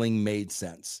wrestling made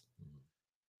sense.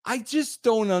 I just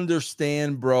don't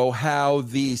understand, bro, how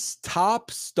these top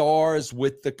stars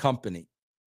with the company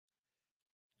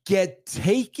get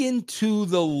taken to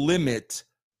the limit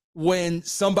when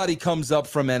somebody comes up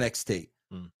from NXT.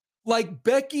 Like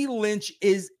Becky Lynch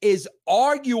is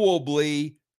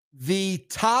arguably the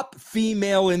top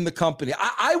female in the company.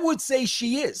 I would say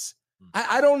she is.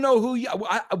 I don't know who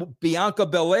Bianca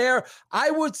Belair.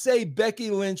 I would say Becky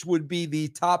Lynch would be the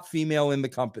top female in the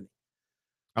company.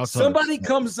 Somebody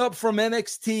comes up from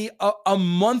NXT a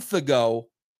month ago,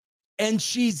 and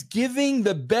she's giving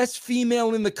the best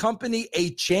female in the company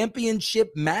a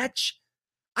championship match.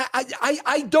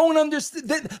 I don't understand.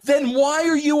 Then why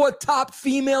are you a top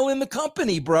female in the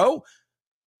company, bro?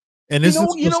 And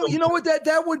you know what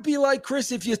that would be like,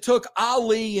 Chris, if you took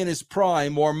Ali in his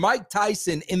prime or Mike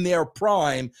Tyson in their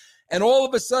prime, and all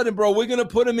of a sudden, bro, we're gonna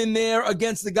put him in there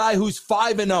against the guy who's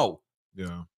 5-0.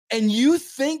 Yeah. And you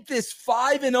think this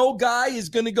 5-0 guy is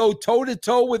gonna go toe to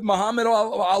toe with Muhammad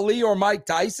Ali or Mike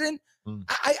Tyson?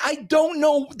 I don't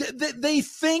know. They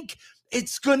think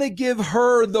it's going to give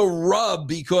her the rub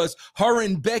because her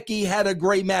and Becky had a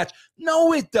great match.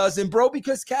 No, it doesn't, bro,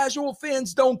 because casual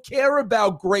fans don't care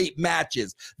about great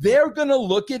matches. They're going to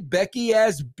look at Becky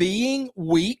as being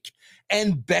weak,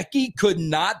 and Becky could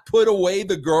not put away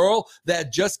the girl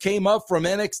that just came up from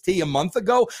NXT a month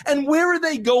ago. And where are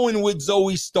they going with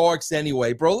Zoe Starks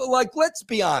anyway, bro? Like, let's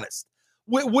be honest.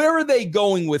 Where are they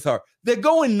going with her? They're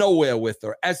going nowhere with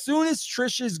her. As soon as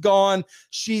Trish is gone,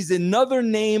 she's another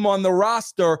name on the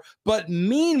roster. But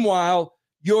meanwhile,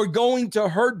 you're going to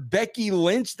hurt Becky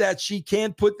Lynch that she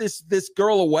can't put this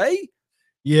girl away?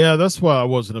 Yeah, that's why I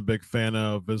wasn't a big fan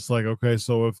of. It's like, okay,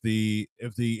 so if the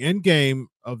end game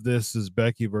of this is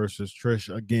Becky versus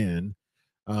Trish again,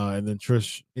 and then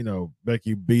Trish,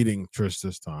 Becky beating Trish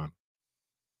this time,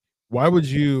 why would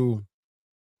you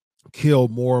kill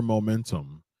more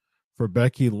momentum for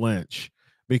Becky Lynch?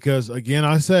 Because again,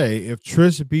 I say, if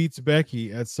Trish beats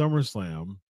Becky at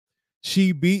SummerSlam,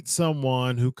 she beat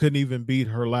someone who couldn't even beat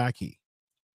her lackey.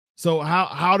 So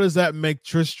how does that make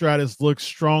Trish Stratus look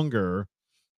stronger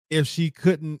if she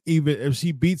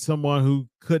beat someone who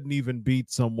couldn't even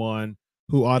beat someone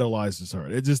who idolizes her?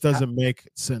 It just doesn't make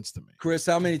sense to me. Chris,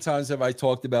 how many times have I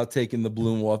talked about taking the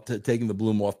bloom off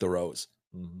the rose?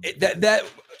 Mm-hmm.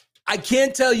 I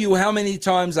can't tell you how many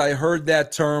times I heard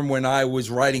that term when I was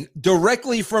writing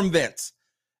directly from Vince.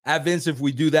 Vince, if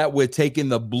we do that, we're taking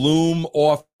the bloom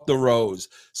off the rose.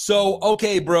 So,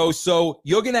 okay, bro. So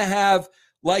you're going to have,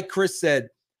 like Chris said,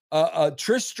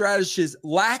 Trish Stratus's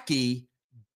lackey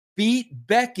beat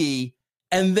Becky.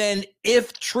 And then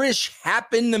if Trish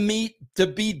happened to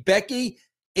beat Becky,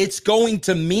 it's going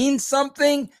to mean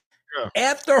something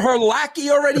after her lackey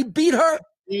already beat her.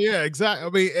 Yeah, exactly. I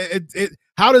mean, it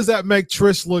how does that make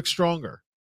Trish look stronger?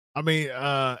 I mean,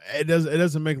 it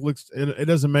doesn't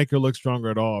make her look stronger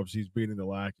at all if she's beating the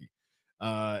lackey.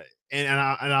 And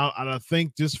I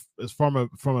think just as from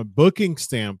a booking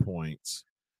standpoint,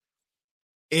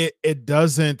 it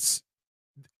doesn't.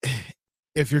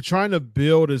 If you're trying to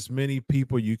build as many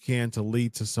people you can to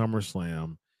lead to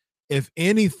SummerSlam, if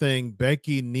anything,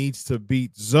 Becky needs to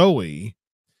beat Zoe,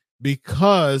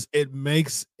 because it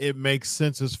makes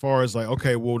sense as far as like,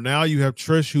 okay, well, now you have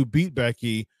Trish who beat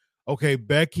Becky. Okay,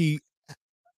 Becky,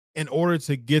 in order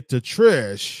to get to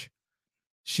Trish,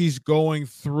 she's going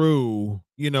through,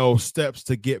 steps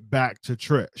to get back to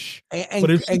Trish.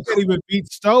 But if she can't even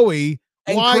beat Zoe,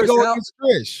 why Chris, go against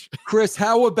Trish? Chris,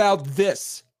 how about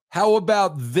this?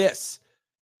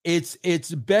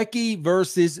 It's Becky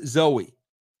versus Zoe.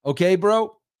 Okay,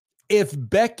 bro? If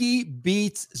Becky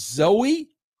beats Zoe,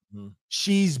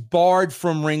 she's barred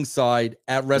from ringside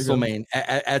at WrestleMania,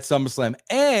 at SummerSlam.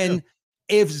 And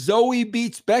if Zoe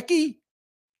beats Becky,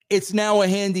 it's now a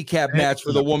handicap match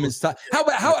for the women's title.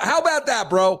 How about that,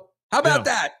 bro? How about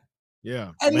that?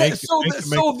 Yeah. And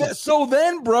so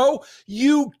then, bro,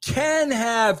 you can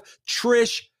have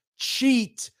Trish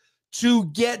cheat to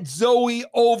get Zoe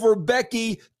over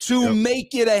Becky to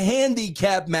make it a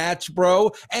handicap match,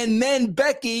 bro. And then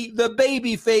Becky, the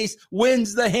babyface,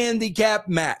 wins the handicap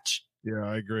match. Yeah,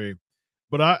 I agree.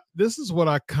 But this is what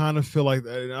I kind of feel like.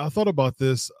 And I thought about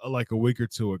this like a week or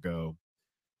two ago.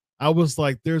 I was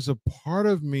like, there's a part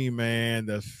of me, man,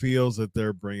 that feels that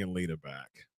they're bringing Lita back.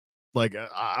 Like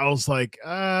I was like,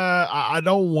 I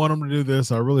don't want them to do this.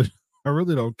 I really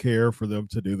don't care for them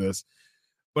to do this.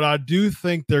 But I do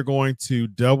think they're going to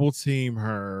double team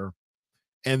her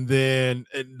and then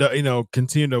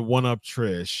continue to one up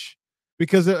Trish,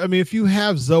 because I mean, if you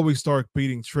have Zoe Stark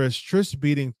beating Trish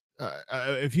beating,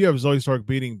 if you have Zoe Stark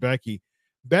beating Becky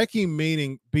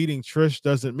meaning beating Trish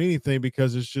doesn't mean anything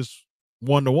because it's just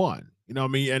 1-1. You know what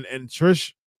I mean? And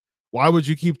Trish, why would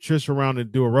you keep Trish around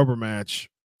and do a rubber match?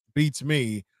 Beats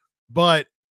me, but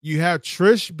you have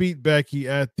Trish beat Becky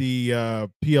at the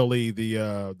PLE,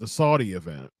 the Saudi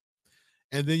event,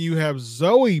 and then you have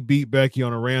Zoe beat Becky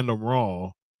on a random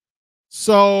Raw.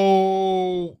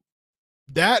 So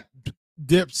that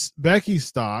dips Becky's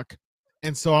stock.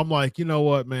 And so I'm like, you know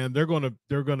what, man, they're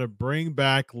gonna bring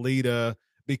back Lita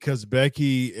because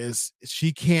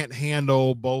she can't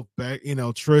handle both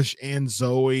Trish and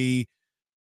Zoe.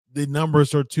 The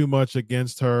numbers are too much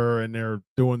against her, and they're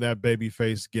doing that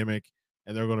babyface gimmick,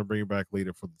 and they're going to bring back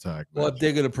Lita for the tag match. Well, if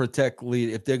they're going to protect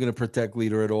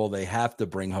Lita at all, they have to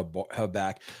bring her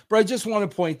back. But I just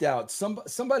want to point out,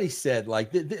 somebody said,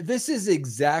 like, this is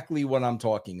exactly what I'm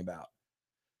talking about.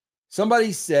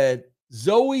 Somebody said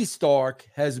Zoe Stark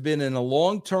has been in a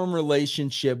long-term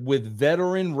relationship with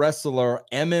veteran wrestler,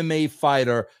 MMA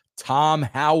fighter Tom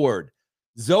Howard.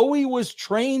 Zoe was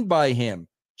trained by him.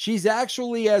 She's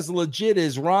actually as legit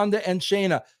as Ronda and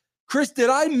Shayna. Chris, did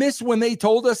I miss when they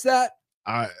told us that?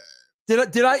 I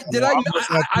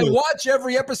watch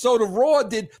every episode of Raw.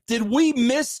 Did we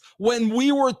miss when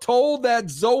we were told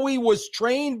that Zoe was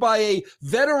trained by a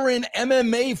veteran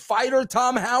MMA fighter,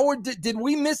 Tom Howard? Did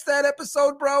we miss that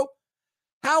episode, bro?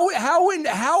 How am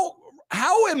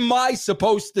I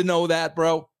supposed to know that,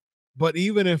 bro? But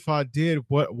even if I did,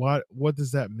 what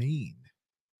does that mean?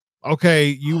 Okay,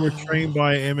 you were trained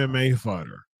by an MMA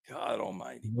fighter. God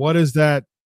almighty. What is that?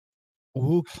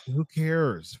 Who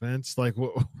cares, Vince? Like,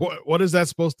 what is that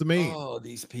supposed to mean? Oh,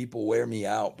 these people wear me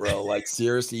out, bro. Like,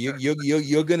 seriously,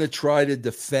 you're gonna try to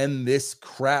defend this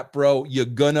crap, bro. You're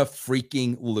gonna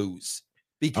freaking lose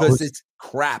because it's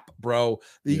crap, bro.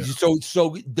 Yeah.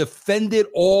 So defend it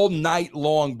all night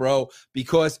long, bro,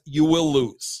 because you will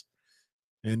lose.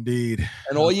 Indeed.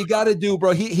 And all you got to do,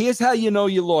 bro, here's how you know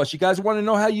you lost. You guys want to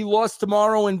know how you lost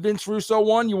tomorrow and Vince Russo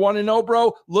won? You want to know,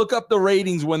 bro? Look up the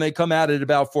ratings when they come out at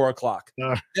about 4 o'clock.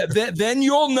 Then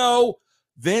you'll know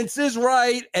Vince is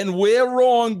right and we're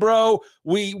wrong, bro.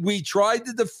 We tried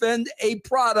to defend a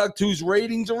product whose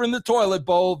ratings are in the toilet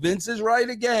bowl. Vince is right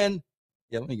again.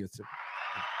 Yeah, let me get to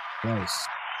it. Nice.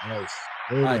 All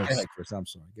right, go ahead, Chris. I'm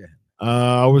sorry. Go ahead.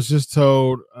 I was just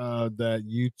told that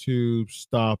YouTube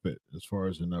stop it as far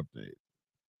as an update,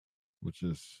 which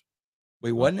is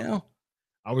wait, what now?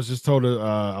 I was just told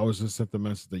I was just sent the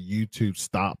message that YouTube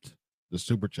stopped the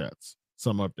super chats,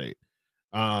 some update.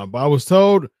 But I was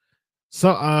told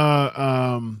SK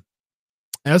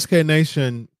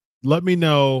Nation, let me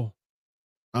know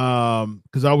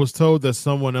because I was told that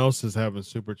someone else is having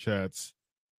super chats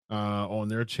on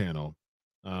their channel.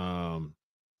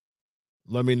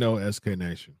 Let me know, SK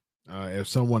Nation. If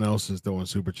someone else is doing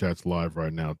super chats live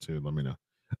right now, too, let me know.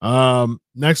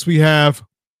 Next, we have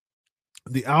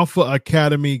the Alpha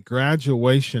Academy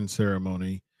graduation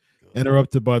ceremony,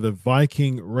 interrupted by the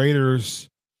Viking Raiders.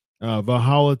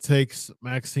 Valhalla takes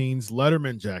Maxine's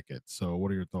Letterman jacket. So,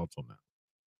 what are your thoughts on that?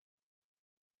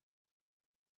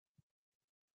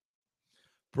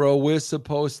 Bro, we're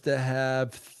supposed to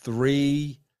have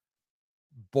 3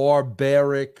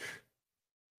 barbaric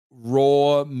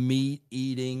raw meat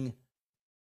eating,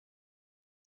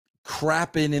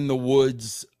 crapping in the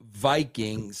woods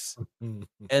Vikings,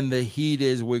 and the heat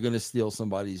is we're going to steal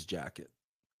somebody's jacket.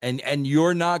 And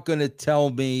you're not going to tell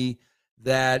me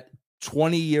that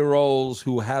 20-year-olds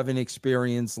who haven't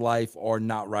experienced life are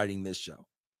not writing this show.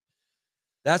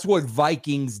 That's what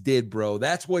Vikings did, bro.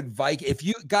 That's what if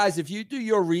you do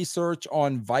your research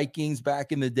on Vikings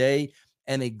back in the day,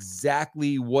 and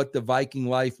exactly what the Viking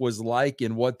life was like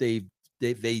and what they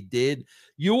did,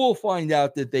 you will find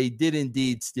out that they did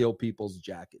indeed steal people's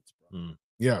jackets. Bro.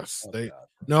 Yes.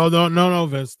 No,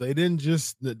 Vince. They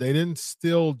didn't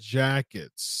steal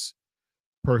jackets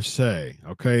per se.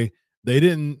 Okay. They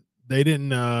didn't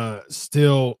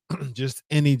steal just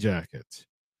any jacket.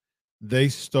 They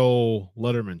stole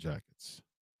Letterman jackets,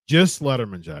 just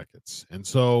Letterman jackets. And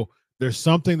so there's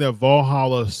something that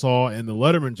Valhalla saw in the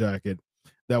Letterman jacket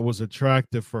that was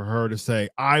attractive for her to say,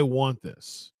 I want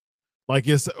this. Like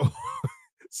it's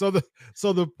so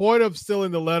the point of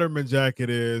stealing the Letterman jacket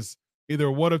is either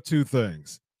one of two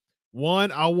things.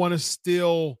 One, I want to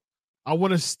steal your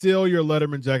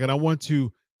Letterman jacket. I want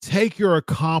to take your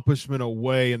accomplishment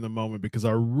away in the moment because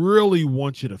I really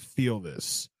want you to feel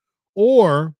this.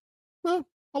 Or, well,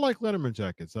 I like Letterman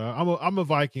jackets. I'm a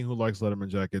Viking who likes Letterman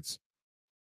jackets.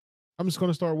 I'm just going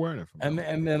to start wearing it. And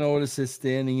then Otis is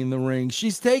standing in the ring.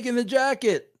 She's taking the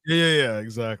jacket. Yeah,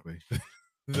 exactly.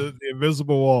 the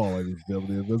invisible wall, ladies and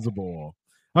gentlemen, the invisible wall.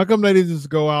 How come they didn't just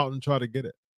go out and try to get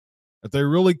it? If they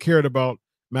really cared about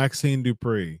Maxine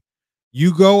Dupree,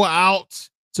 you go out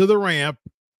to the ramp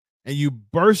and you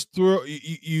burst through.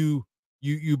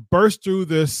 You burst through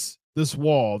this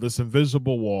wall, this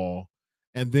invisible wall,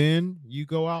 and then you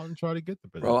go out and try to get the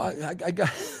business. Bro, I got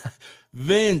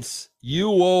Vince. You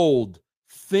old.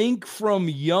 Think from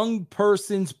young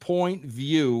person's point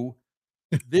view.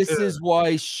 This is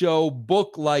why show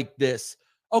book like this.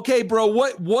 Okay, bro.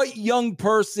 What young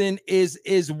person is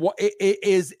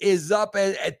up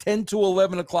at 10 to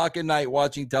 11 o'clock at night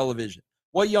watching television?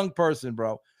 What young person,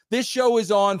 bro? This show is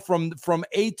on from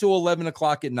 8 to 11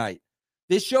 o'clock at night.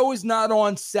 This show is not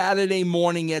on Saturday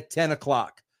morning at 10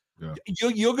 o'clock. Yeah.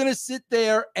 You're going to sit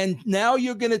there and now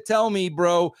you're going to tell me,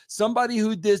 bro, somebody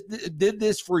who did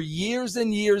this for years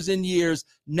and years and years.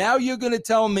 Now you're going to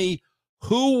tell me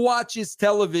who watches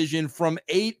television from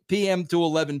 8 p.m. to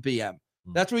 11 p.m.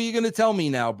 That's what you're going to tell me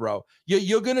now, bro.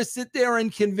 You're going to sit there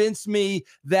and convince me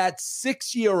that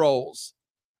 6-year-olds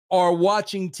are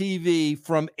watching TV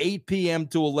from 8 p.m.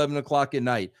 to 11 o'clock at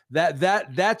night.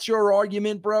 That's your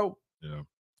argument, bro? Yeah.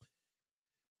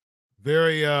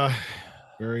 Very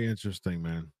very interesting,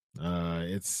 man.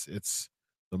 It's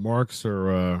the marks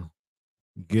are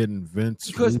getting Vince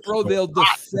because bro, they'll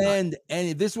defend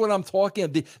any. This is what I'm talking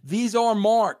about. These are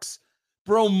marks,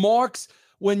 bro. Marks.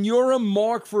 When you're a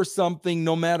mark for something,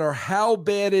 no matter how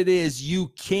bad it is, you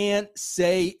can't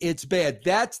say it's bad.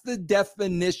 That's the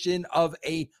definition of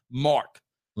a mark.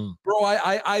 Bro,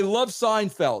 I love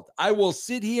Seinfeld. I will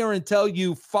sit here and tell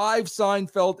you 5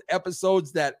 Seinfeld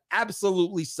episodes that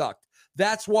absolutely sucked.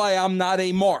 That's why I'm not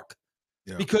a mark.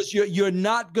 Yeah. Because you're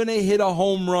not going to hit a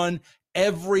home run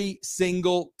every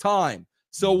single time.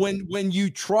 So when you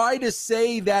try to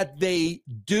say that they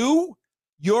do,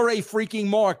 you're a freaking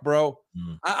mark, bro.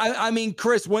 I mean,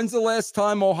 Chris, when's the last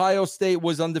time Ohio State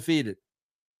was undefeated?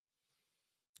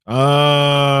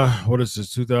 What is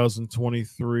this?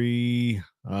 2023.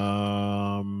 It's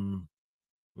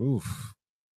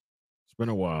been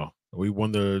a while. We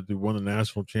won the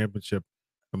national championship,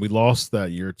 and we lost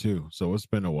that year too. So it's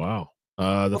been a while.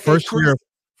 First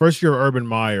year of Urban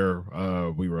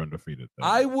Meyer, we were undefeated.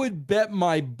 I would bet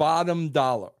my bottom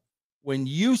dollar when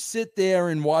you sit there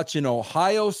and watch an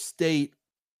Ohio State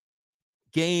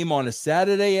game on a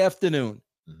Saturday afternoon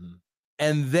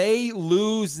and they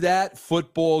lose that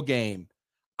football game,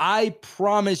 I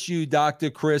promise you, Dr.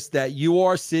 Chris, that you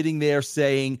are sitting there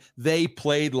saying they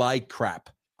played like crap.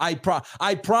 I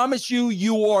promise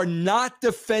you are not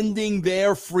defending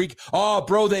their freak. Oh,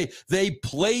 bro, they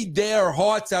played their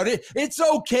hearts out. It's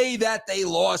okay that they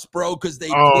lost, bro, because they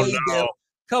played their.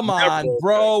 Come on,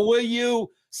 bro, will you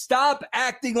stop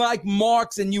acting like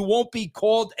marks and you won't be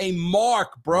called a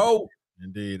mark, bro?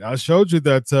 Indeed. I showed you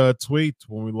that tweet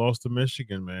when we lost to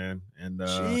Michigan, man. And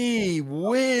gee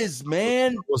whiz,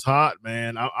 man. It was hot,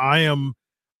 man. I am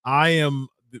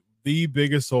the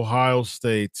biggest Ohio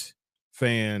State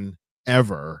fan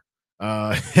ever,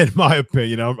 in my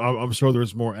opinion. I'm sure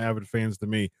there's more avid fans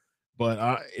than me, but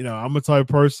I'm a type of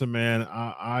person, man.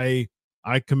 I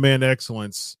commend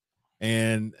excellence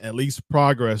and at least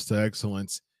progress to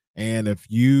excellence. And if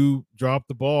you drop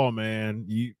the ball, man,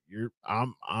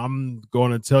 I'm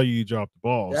going to tell you dropped the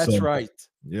ball. That's right.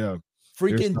 Yeah.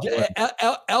 Freaking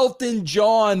Elton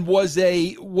John was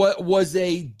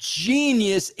a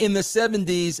genius in the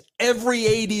 70s. Every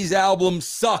 80s album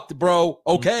sucked, bro.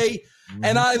 Okay.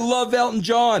 And I love Elton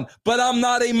John, but I'm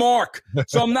not a mark.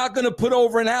 So I'm not going to put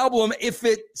over an album if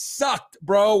it sucked,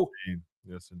 bro.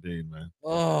 Yes, indeed, man.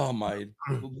 Oh my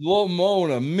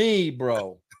Mona, me,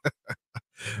 bro.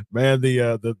 Man,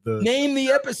 the name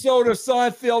the episode of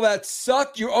Seinfeld that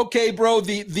sucked. You're okay, bro.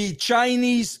 The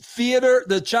Chinese theater,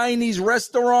 the Chinese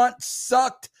restaurant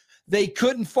sucked. They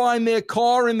couldn't find their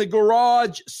car in the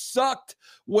garage, sucked.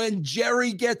 When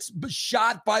Jerry gets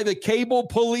shot by the cable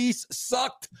police,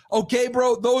 sucked. Okay,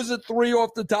 bro. Those are 3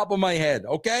 off the top of my head.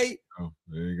 Okay. Oh,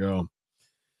 there you go.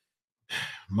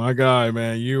 My guy,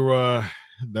 man. You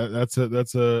that's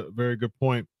a very good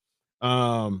point.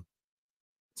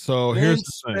 So here's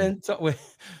the thing.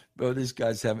 Bro, this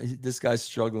guy's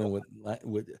struggling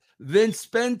with Vince.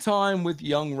 Spend time with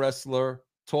young wrestler,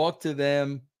 talk to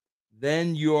them.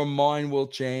 then your mind will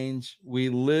change. We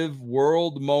live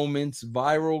world moments,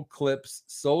 viral clips,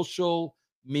 social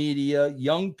media.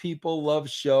 Young people love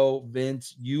show.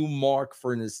 Vince, you mark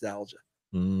for nostalgia.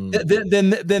 Then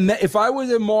if I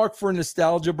was a mark for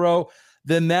nostalgia, bro,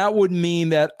 then that would mean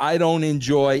that I don't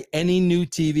enjoy any new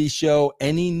TV show,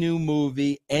 any new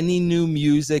movie, any new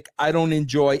music. I don't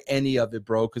enjoy any of it,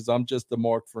 bro, because I'm just a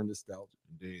mark for nostalgia.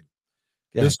 Indeed.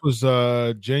 This was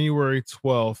January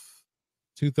 12th,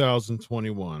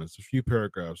 2021. It's a few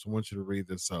paragraphs. I want you to read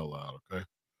this out loud, okay?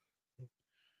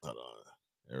 Hold on.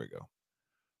 There we go.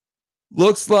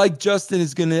 Looks like Justin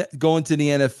is going to go into the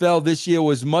NFL. This year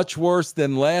was much worse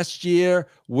than last year,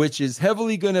 which is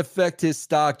heavily going to affect his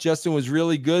stock. Justin was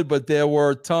really good, but there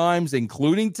were times,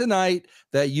 including tonight,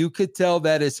 that you could tell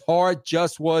that his heart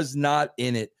just was not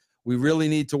in it. We really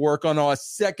need to work on our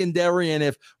secondary, and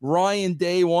if Ryan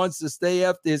Day wants to stay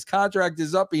after his contract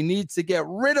is up, he needs to get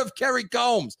rid of Kerry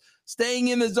Combs. Staying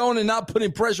in the zone and not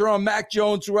putting pressure on Mac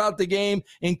Jones throughout the game,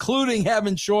 including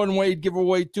having Sean Wade give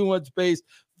away too much space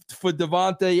for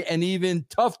Devontae, and even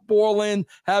Tough Borland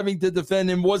having to defend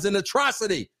him was an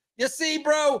atrocity. You see,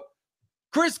 bro?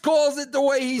 Chris calls it the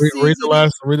way he sees it. Read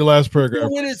the last paragraph.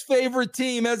 With his favorite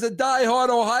team. As a diehard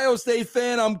Ohio State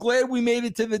fan, I'm glad we made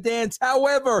it to the dance.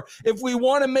 However, if we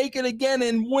want to make it again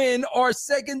and win, our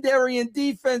secondary and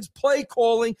defense play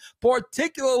calling,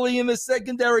 particularly in the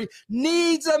secondary,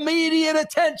 needs immediate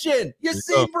attention. You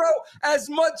see, bro? As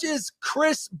much as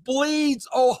Chris bleeds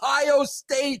Ohio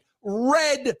State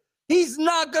red, he's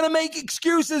not going to make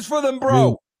excuses for them,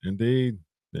 bro. Indeed.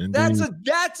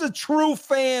 That's a true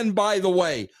fan, by the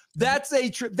way. That's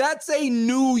a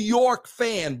New York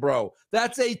fan, bro.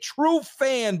 That's a true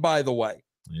fan, by the way.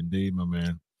 Indeed, my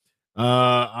man.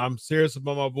 I'm serious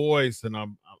about my voice, and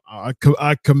I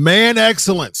command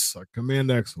excellence. I command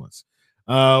excellence.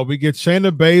 We get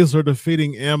Shayna Baszler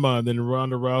defeating Emma, and then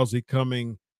Ronda Rousey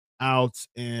coming out,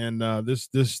 and this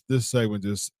segment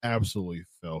just absolutely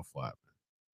fell flat.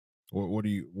 What do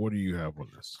you have on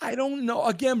this? I don't know.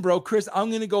 Again, bro, Chris, I'm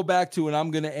going to go back to and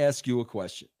I'm going to ask you a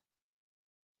question.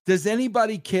 Does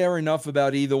anybody care enough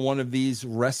about either one of these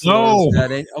wrestlers?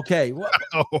 No. Okay. Well,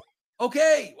 no.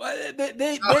 Okay. Well,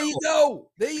 there you go.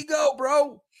 There you go,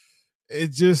 bro.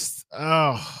 It just,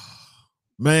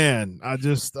 man, I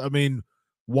mean,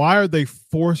 why are they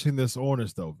forcing this on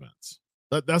us though, Vince?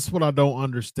 That's what I don't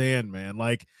understand, man.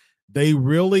 Like, they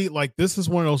really, like, this is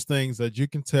one of those things that you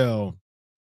can tell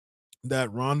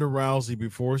that Ronda Rousey,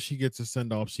 before she gets a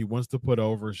send-off, she wants to put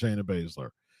over Shayna Baszler.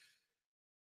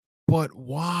 But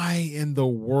why in the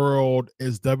world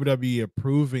is WWE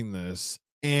approving this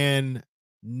and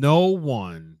no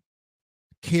one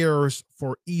cares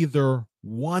for either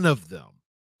one of them?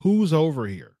 Who's over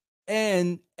here?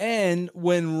 And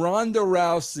when Ronda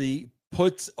Rousey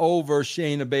puts over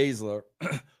Shayna Baszler,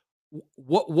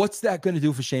 what's that going to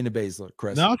do for Shayna Baszler,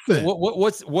 Chris? Nothing.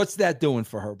 What's that doing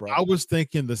for her, bro? I was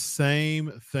thinking the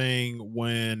same thing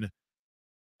when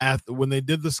they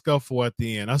did the scuffle at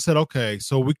the end. I said, okay,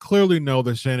 so we clearly know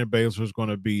that Shayna Baszler is going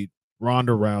to beat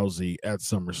Ronda Rousey at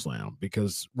SummerSlam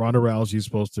because Ronda Rousey is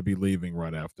supposed to be leaving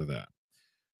right after that.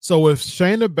 So if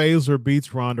Shayna Baszler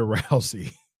beats Ronda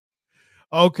Rousey,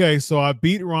 okay, so I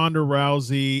beat Ronda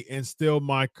Rousey and still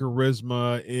my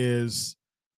charisma is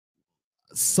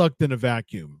sucked in a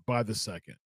vacuum by the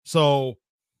second. So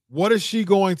what is she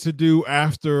going to do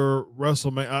after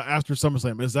WrestleMania, after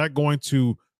SummerSlam? Is that going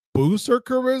to boost her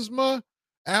charisma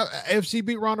if she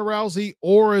beat Ronda Rousey,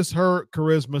 or is her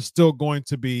charisma still going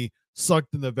to be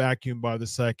sucked in the vacuum by the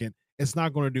second? It's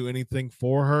not going to do anything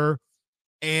for her.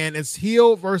 And it's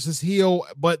heel versus heel.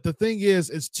 But the thing is,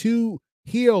 it's two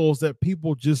heels that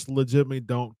people just legitimately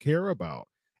don't care about.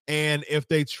 And if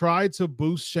they try to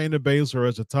boost Shayna Baszler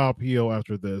as a top heel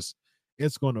after this,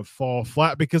 it's going to fall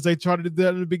flat because they tried to do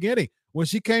that in the beginning. When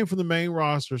she came from the main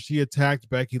roster, she attacked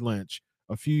Becky Lynch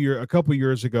a couple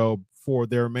years ago for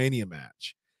their Mania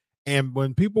match. And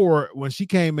when she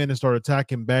came in and started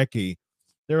attacking Becky,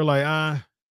 they were like,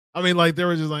 they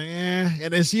were just like,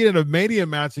 And then she had a Mania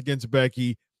match against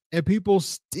Becky, and people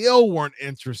still weren't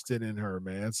interested in her,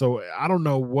 man. So I don't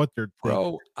know what they're thinking.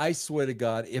 Bro, I swear to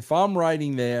God, if I'm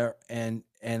writing there and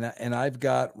I've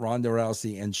got Ronda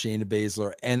Rousey and Shayna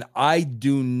Baszler, and I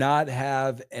do not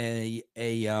have a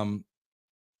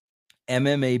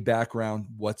MMA background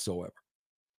whatsoever.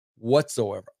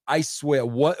 I swear,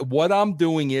 what I'm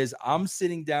doing is I'm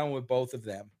sitting down with both of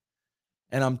them,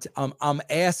 and I'm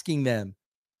asking them,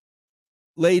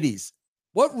 ladies,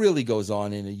 what really goes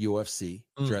on in a UFC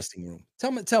dressing room?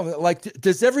 Tell me, like,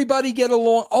 does everybody get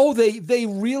along? Oh, they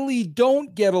really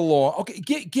don't get along.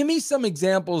 Okay, give me some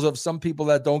examples of some people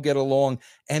that don't get along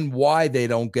and why they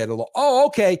don't get along. Oh,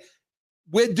 okay,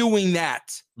 we're doing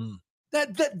that.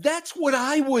 That's what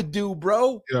I would do,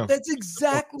 bro. Yeah. That's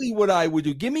exactly what I would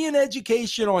do. Give me an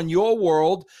education on your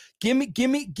world. Give me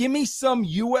some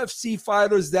UFC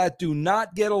fighters that do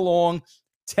not get along.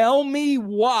 Tell me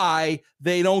why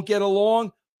they don't get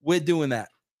along. We're doing that.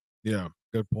 Yeah,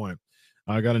 good point.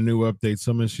 I got a new update.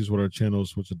 Some issues with our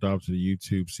channels, which adopted the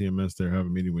YouTube CMS. They're having a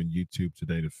meeting with YouTube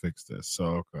today to fix this.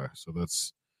 So okay, so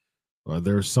that's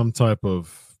there's some type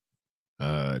of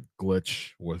glitch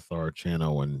with our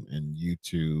channel and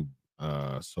YouTube.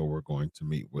 So we're going to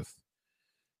meet with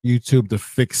YouTube to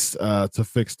fix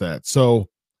that. So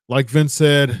like Vince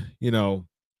said,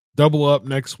 double up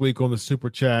next week on the super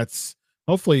chats.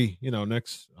 Hopefully,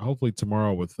 hopefully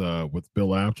tomorrow with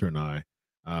Bill After and I,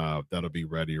 that'll be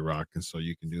ready to rock. And so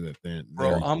you can do that then.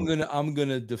 Bro, I'm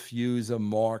gonna diffuse a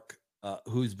mark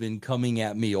who's been coming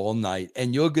at me all night,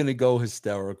 and you're gonna go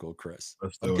hysterical, Chris.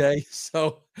 Okay,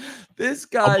 so this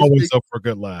guy's always up for a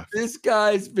good laugh. This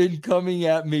guy's been coming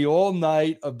at me all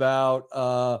night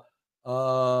about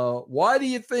why do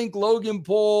you think Logan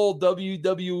Paul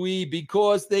WWE?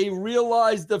 Because they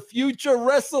realize the future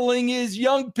wrestling is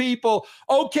young people.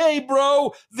 Okay,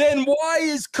 bro, then why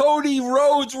is Cody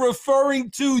Rhodes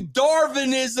referring to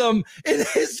Darwinism in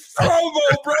his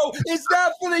promo, bro? Is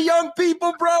that for the young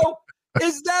people, bro?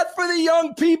 Is that for the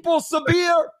young people,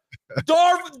 Sabir?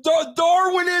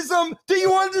 Darwinism. Do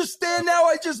you understand now?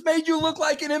 I just made you look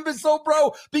like an imbecile,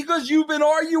 bro, because you've been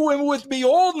arguing with me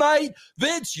all night.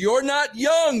 Vince, you're not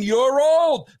young. You're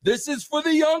old. This is for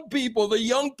the young people. The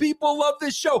young people love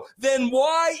this show. Then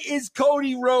why is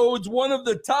Cody Rhodes, one of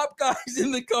the top guys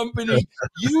in the company,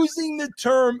 using the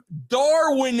term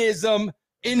Darwinism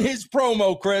in his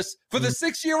promo, Chris? For the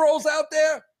 6-year-olds out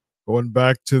there? Going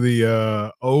back to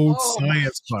the old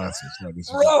science classes.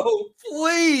 Bro,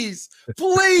 please,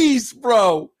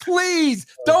 bro. Please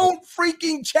don't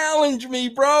freaking challenge me,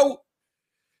 bro.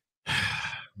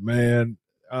 Man,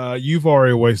 you've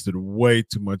already wasted way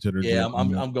too much energy. Yeah,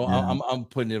 I'm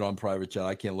putting it on private chat.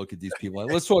 I can't look at these people.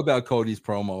 Let's talk about Cody's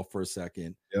promo for a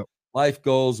second. Yep. Life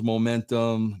goals,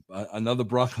 momentum, another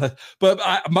Brock. But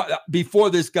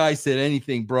before this guy said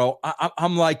anything, bro,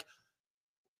 I'm like,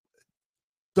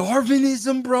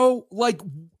 Darwinism, bro. Like,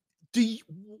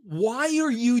 why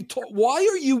are you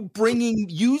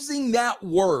using that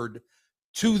word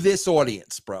to this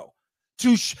audience, bro?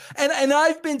 And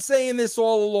I've been saying this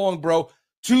all along, bro,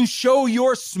 to show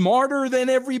you're smarter than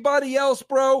everybody else,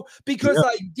 bro, because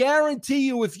I guarantee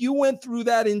you, if you went through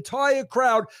that entire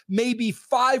crowd, maybe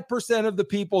 5% of the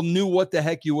people knew what the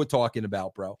heck you were talking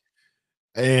about, bro.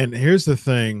 And here's the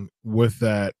thing with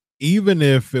that, even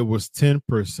if it was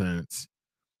 10%,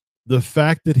 the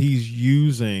fact that he's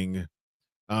using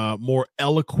more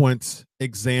eloquent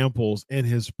examples in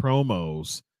his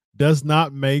promos does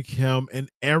not make him an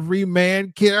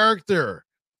everyman character.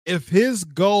 If his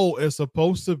goal is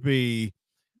supposed to be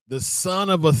the son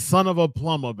of a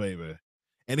plumber, baby,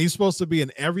 and he's supposed to be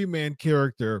an everyman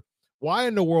character, why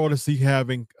in the world is he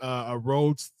having a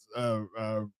Rhodes?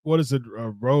 What is it?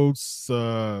 Rhodes?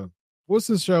 What's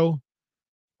this show?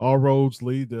 All roads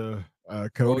lead to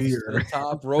Cody.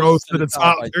 Rhodes to the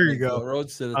top. There you go.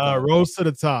 Rhodes to the top. Rhodes to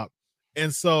the top.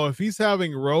 And so if he's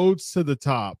having Rhodes to the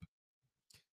top,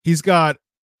 he's got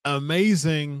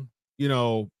amazing,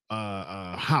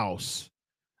 house,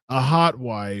 a hot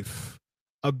wife,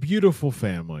 a beautiful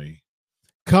family,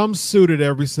 comes suited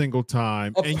every single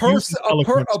time.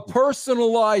 A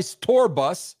personalized tour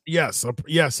bus. Yes,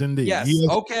 indeed. Yes, He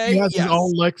has his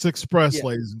own Lex Express,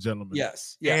 ladies and gentlemen.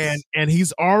 Yes. And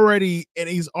he's already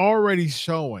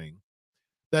showing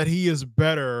that he is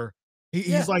better.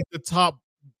 He's like the top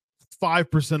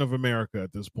 5% of America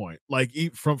at this point. Like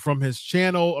from his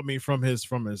channel, I mean, from his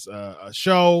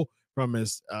show, from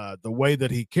his the way that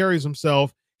he carries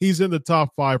himself, he's in the top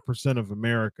 5% of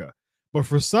America. But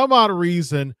for some odd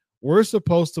reason, we're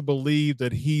supposed to believe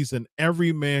that he's an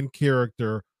everyman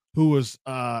character who is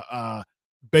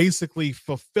basically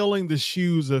fulfilling the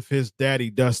shoes of his daddy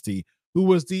Dusty, who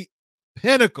was the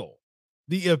pinnacle,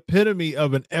 the epitome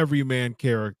of an everyman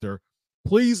character.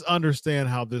 Please understand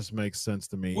how this makes sense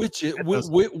to me. Which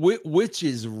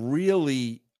is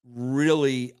really,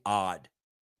 really odd.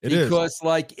 Because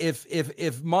like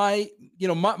if my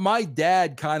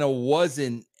dad kind of was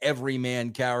an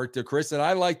everyman character, Chris, and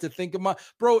I like to think of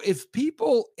if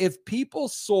people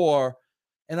saw,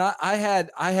 and I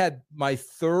had my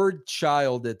third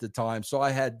child at the time, so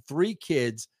I had 3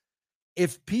 kids,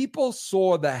 if people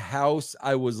saw the house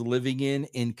I was living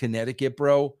in Connecticut,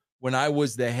 bro, when I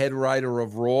was the head writer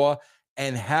of Raw,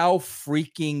 and how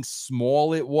freaking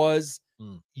small it was,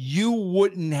 you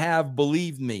wouldn't have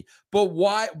believed me. But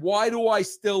why do I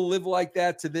still live like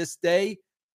that to this day?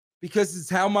 Because it's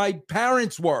how my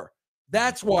parents were.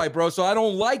 That's why, bro. So I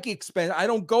don't like expense. I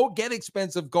don't go get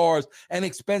expensive cars and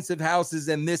expensive houses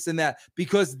and this and that,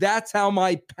 because that's how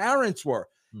my parents were.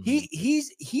 He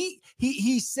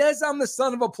says I'm the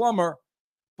son of a plumber,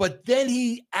 but then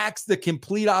he acts the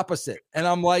complete opposite. And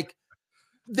I'm like,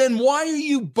 then why are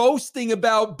you boasting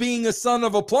about being a son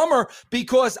of a plumber?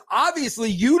 Because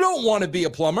obviously you don't want to be a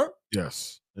plumber.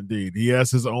 Yes, indeed. He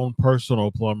has his own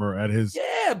personal plumber at his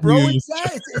bro.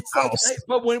 Exactly. It's like,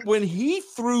 but when he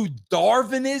threw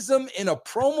Darwinism in a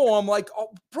promo, I'm like,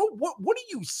 oh, bro, what are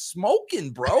you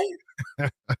smoking, bro?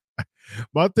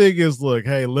 My thing is, look,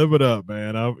 hey, live it up,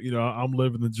 man. I'm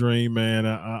living the dream, man.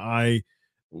 I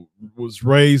was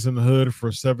raised in the hood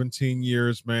for 17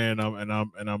 years, man.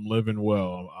 I'm living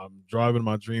well. I'm driving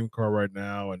my dream car right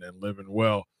now and living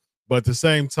well. But at the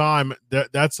same time,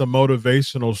 that's a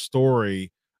motivational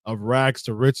story of rags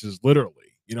to riches,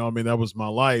 literally. That was my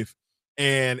life.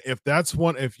 And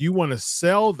if you want to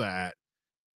sell that,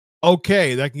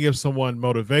 okay, that can give someone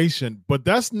motivation, but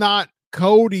that's not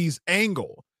Cody's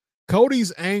angle.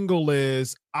 Cody's angle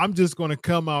is, I'm just going to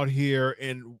come out here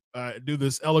and do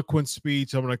this eloquent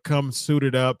speech. I'm going to come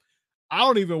suited up. I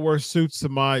don't even wear suits to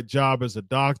my job as a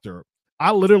doctor.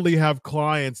 I literally have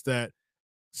clients that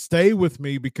stay with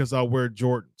me because I wear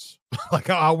Jordans. Like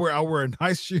I wear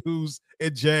nice shoes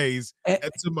and J's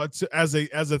as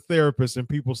a therapist, and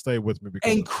people stay with me.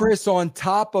 And Chris, on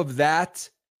top of that,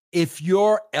 if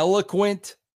you're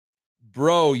eloquent,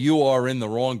 bro, you are in the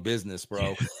wrong business,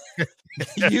 bro.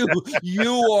 you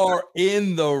are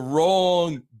in the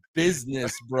wrong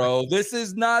business, bro. This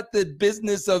is not the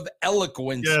business of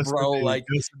eloquence, bro. Indeed. Like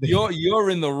you're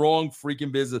in the wrong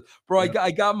freaking business, bro. Yeah.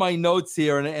 I got my notes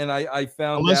here, and I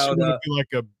found unless out you want to be like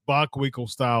a Bockwinkel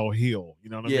style heel, you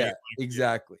know what I mean? Yeah, like,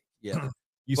 exactly. Yeah.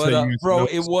 Bro,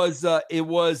 it was,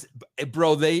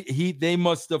 bro. They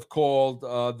must have called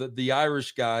the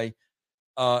Irish guy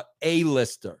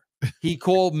A-lister. He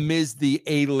called Miz the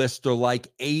A-lister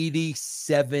like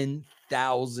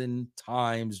 87,000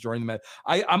 times during the match.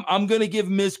 I'm gonna give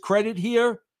Miz credit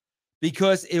here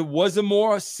because it was a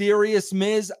more serious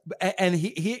Miz, and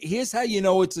here's how you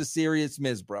know it's a serious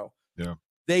Miz, bro. Yeah,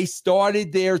 they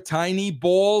started their tiny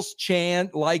balls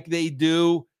chant like they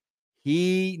do.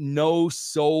 He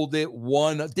no-sold it.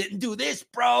 Didn't do this,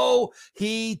 bro.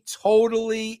 He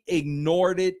totally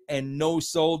ignored it and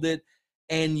no-sold it.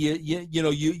 And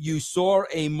you saw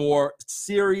a more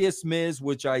serious Miz,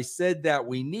 which I said that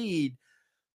we need.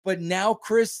 But now,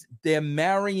 Chris, they're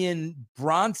marrying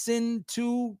Bronson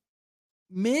to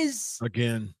Miz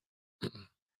again.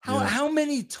 How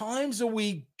many times are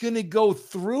we gonna go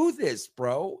through this,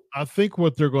 bro? I think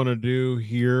what they're going to do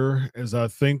here is they're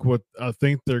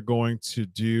going to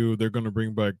do. They're going to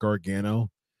bring back Gargano,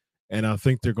 and I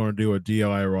think they're going to do a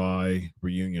DIY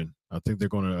reunion. I think they're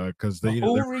going to because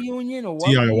reunion or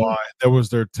what? DIY. That was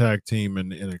their tag team in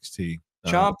NXT.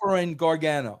 Ciampa and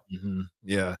Gargano.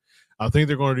 Yeah, I think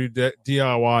they're going to do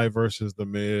DIY versus The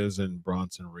Miz and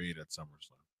Bronson Reed at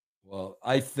SummerSlam. Well,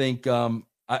 I think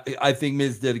I think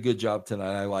Miz did a good job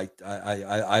tonight.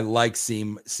 I like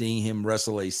seeing him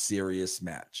wrestle a serious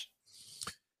match.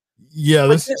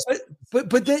 Yeah,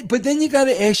 but then you got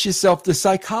to ask yourself the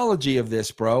psychology of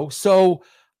this, bro. So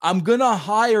I'm gonna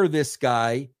hire this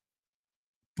guy,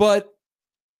 but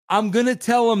I'm gonna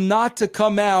tell him not to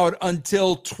come out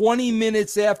until 20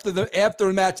 minutes after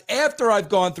the match, after I've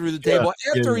gone through the table,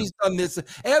 after he's done this,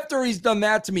 after he's done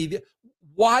that to me.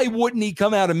 Why wouldn't he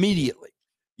come out immediately?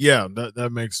 Yeah,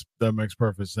 that makes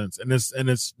perfect sense, and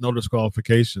it's no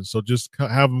disqualification. So just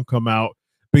have him come out,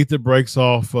 beat the brakes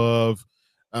off of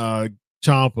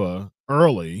Ciampa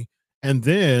early, and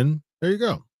then there you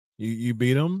go. You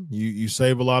beat him. You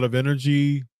save a lot of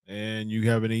energy, and you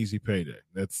have an easy payday.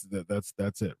 That's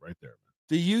it right there.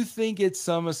 Do you think it's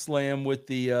SummerSlam with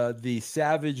the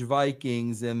Savage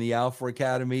Vikings and the Alpha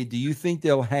Academy? Do you think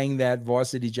they'll hang that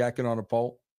varsity jacket on a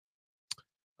pole?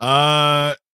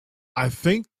 I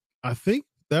think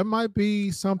that might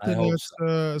be something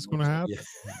that's going to happen.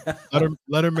 Yeah.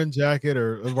 Letterman jacket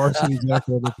or a varsity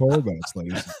jacket on the pole match,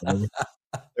 ladies and gentlemen.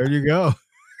 There you go.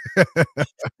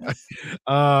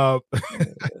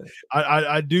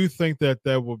 I do think that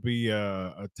will be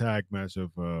a tag match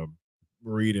of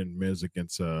Reed and Miz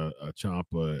against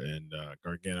Ciampa and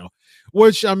Gargano,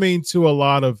 which I mean, to a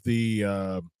lot of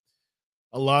the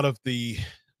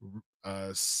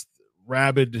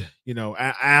rabid,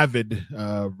 avid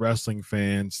wrestling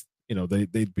fans,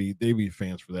 they'd be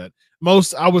fans for that.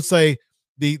 Most, I would say,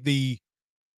 the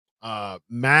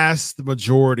mass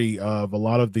majority of a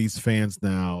lot of these fans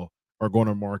now are going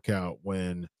to mark out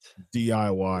when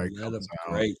DIY comes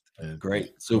out.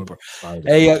 Great, super.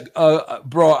 Hey,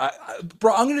 bro,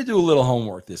 I'm gonna do a little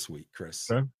homework this week, Chris.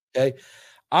 Okay.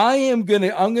 I'm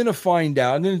gonna find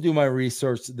out. I'm gonna do my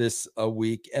research this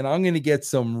week, and I'm gonna get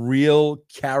some real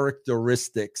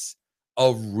characteristics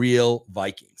of real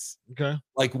Vikings. Okay.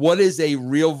 Like, what is a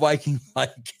real Viking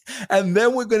like? And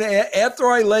then we're gonna, after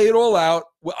I lay it all out,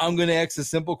 I'm gonna ask a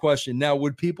simple question. Now,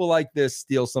 would people like this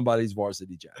steal somebody's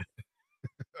varsity jacket?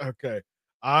 Okay.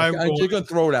 I'm just gonna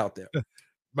throw it out there.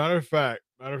 Matter of fact,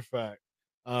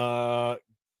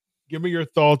 give me your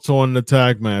thoughts on the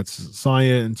tag match,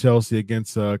 Saya and Chelsea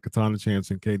against Katana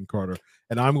Chance and Caden Carter.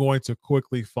 And I'm going to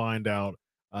quickly find out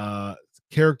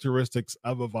characteristics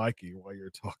of a Viking while you're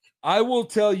talking. I will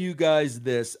tell you guys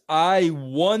this. I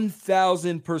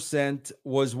 1000%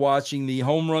 was watching the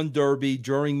home run derby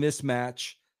during this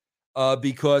match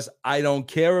because I don't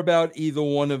care about either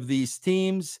one of these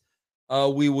teams.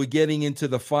 We were getting into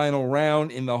the final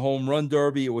round in the home run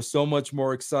derby. It was so much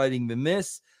more exciting than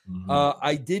this.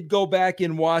 I did go back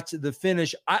and watch the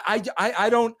finish. I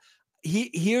don't.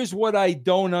 Here's what I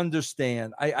don't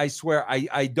understand. I swear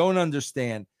I don't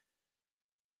understand.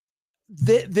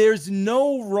 There's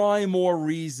no rhyme or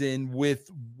reason with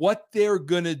what they're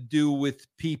gonna do with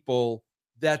people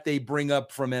that they bring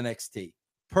up from NXT.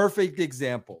 Perfect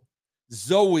example: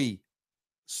 Zoe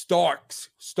Stark.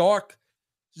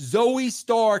 Zoe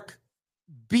Stark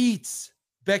beats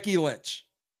Becky Lynch.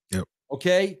 Yep.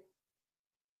 Okay.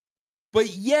 But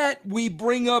yet we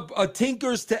bring up a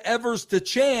Tinkers to Evers to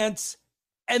Chance,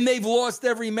 and they've lost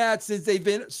every match since they've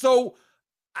been. So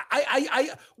I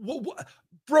would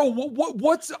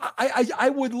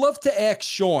love to ask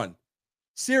Sean,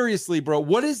 seriously, bro,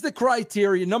 what is the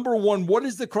criteria? Number one, what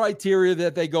is the criteria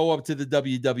that they go up to the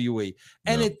WWE?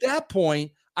 And at that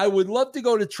point, I would love to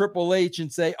go to Triple H and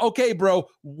say, okay, bro,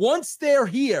 once they're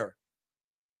here,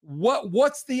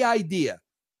 what's the idea?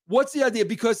 What's the idea?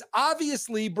 Because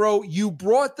obviously, bro, you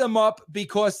brought them up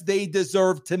because they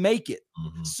deserve to make it.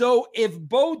 So if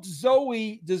both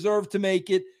Zoe deserve to make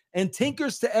it and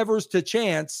Tinkers to Evers to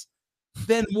Chance,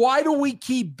 then why do we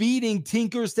keep beating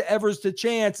Tinkers to Evers to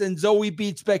Chance and Zoe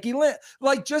beats Becky Lynch?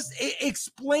 Like, just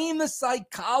explain the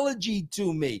psychology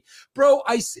to me, bro.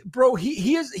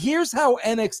 Here's how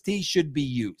NXT should be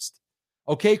used.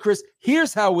 Okay, Chris,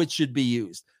 here's how it should be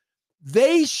used.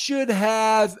 They should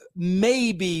have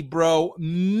maybe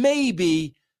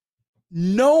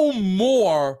no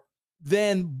more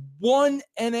than one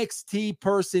NXT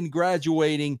person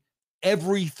graduating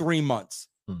every 3 months.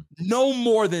 No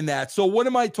more than that. So what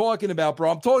am I talking about,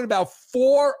 bro? I'm talking about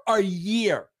 4 a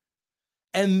year.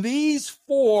 And these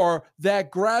 4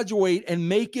 that graduate and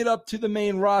make it up to the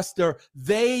main roster,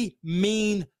 they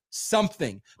mean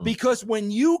something. Because when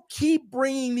you keep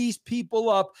bringing these people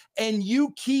up and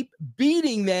you keep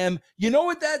beating them, you know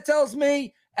what that tells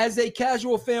me as a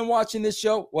casual fan watching this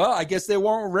show? Well, I guess they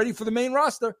weren't ready for the main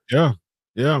roster. Yeah.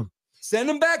 Send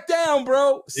them back down,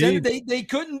 bro. They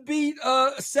couldn't beat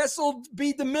Cecil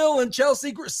beat the Mill and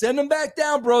Chelsea. Send them back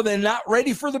down, bro. They're not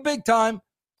ready for the big time.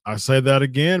 I say that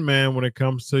again, man, when it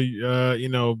comes to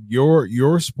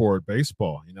your sport,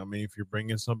 baseball. I mean, if you're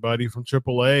bringing somebody from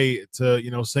AAA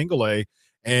to single A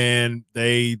and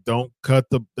they drop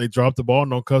the ball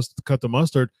and don't cut the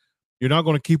mustard, you're not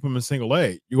going to keep them in single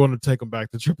A. You're going to take them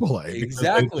back to AAA.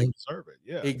 Exactly. They deserve it.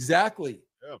 Yeah. Exactly.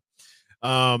 Yeah.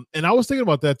 And I was thinking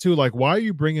about that too. Like, why are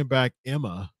you bringing back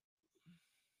Emma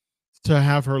to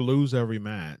have her lose every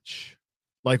match?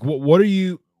 Like, why are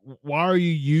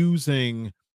you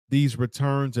using these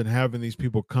returns and having these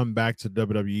people come back to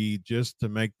WWE just to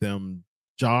make them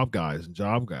job guys and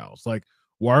job gals? Like,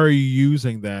 why are you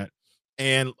using that?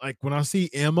 And like, when I see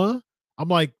Emma, I'm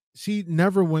like, she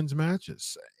never wins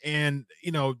matches. And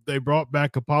they brought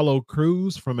back Apollo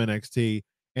Crews from NXT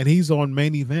and he's on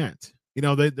main event.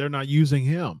 They're not using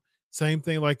him. Same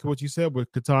thing like what you said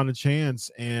with Katana Chance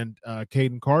and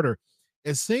Caden Carter.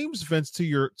 It seems, Vince, to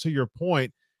your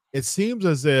point, it seems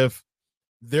as if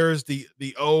there's the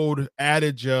old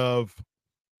adage of,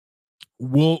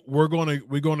 we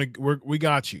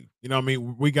got you.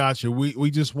 We got you.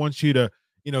 We just want you to,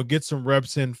 get some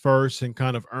reps in first and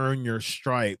kind of earn your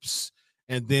stripes.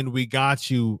 And then we got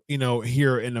you,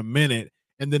 here in a minute.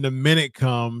 And then the minute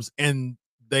comes and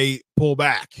they pull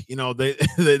back,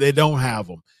 they don't have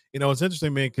them. It's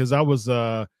interesting, man, because I was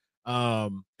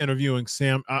interviewing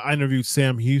Sam. I interviewed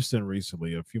Sam Houston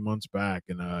recently, a few months back,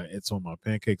 and it's on my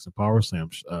Pancakes and Power Slam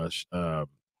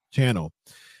channel.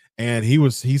 And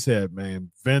he said,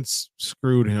 man, Vince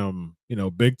screwed him,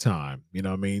 big time. You know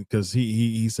what I mean? Because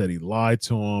he said he lied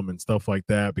to him and stuff like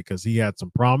that because he had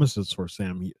some promises for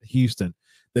Sam Houston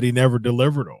that he never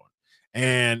delivered on.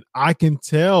 And I can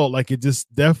tell, like, it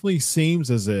just definitely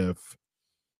seems as if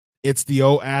it's the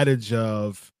old adage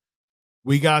of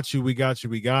we got you, we got you,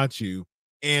 we got you.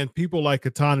 And people like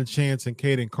Katana Chance and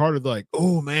Kaden Carter, they're like,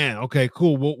 oh man, okay,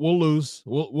 cool. We'll lose.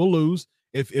 We'll lose.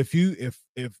 If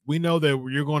we know that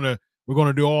we're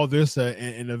gonna do all this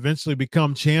and eventually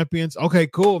become champions, okay,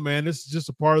 cool, man. This is just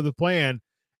a part of the plan.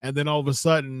 And then all of a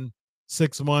sudden,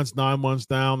 6 months, 9 months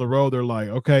down the road, they're like,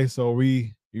 okay, so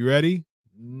you ready?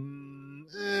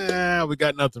 We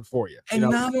got nothing for you. And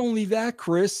not only that,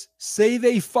 Chris, say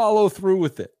they follow through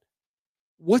with it.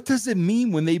 What does it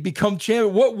mean when they become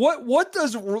champion? What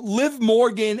does Liv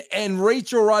Morgan and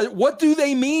Rachel Rodgers, what do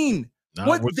they mean?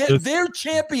 They're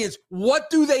champions. What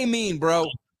do they mean, bro?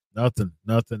 Nothing.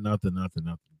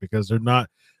 Because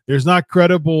there's not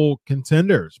credible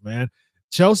contenders, man.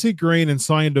 Chelsea Green and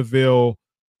Sonya Deville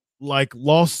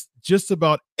lost just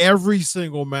about every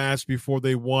single match before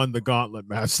they won the gauntlet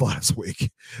match last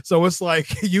week. So it's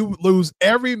like you lose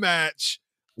every match,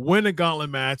 win a gauntlet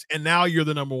match, and now you're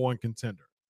the number one contender.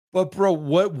 But bro,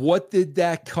 what did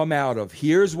that come out of?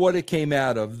 Here's what it came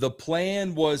out of. The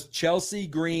plan was Chelsea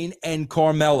Green and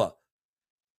Carmella.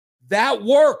 That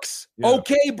works. Yeah.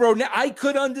 Okay, bro. Now I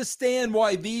could understand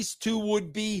why these two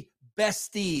would be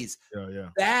besties. Yeah.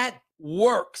 That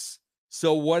works.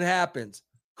 So what happens?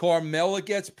 Carmella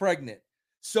gets pregnant.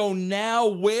 So now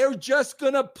we're just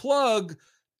going to plug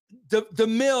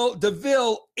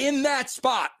DeVille in that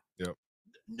spot. Yep.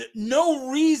 No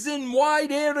reason why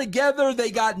they're together. They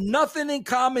got nothing in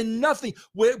common, nothing.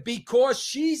 Because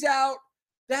she's out.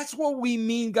 That's what we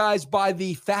mean, guys, by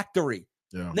the factory.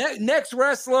 Yeah. Next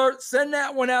wrestler, send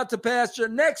that one out to pasture.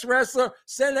 Next wrestler,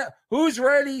 send that. Who's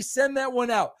ready? Send that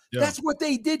one out. Yeah. That's what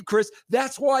they did, Chris.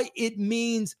 That's why it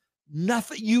means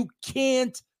nothing. You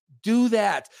can't do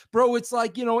that, bro. It's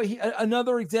like,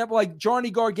 another example, like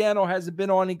Johnny Gargano hasn't been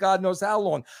on in God knows how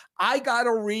long. I got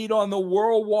to read on the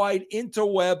worldwide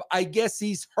interweb, I guess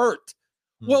he's hurt.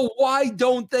 Well, why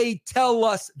don't they tell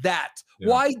us that? Yeah.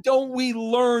 Why don't we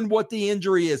learn what the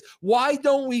injury is? Why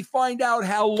don't we find out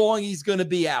how long he's going to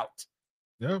be out?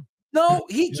 Yeah. No,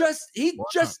 he just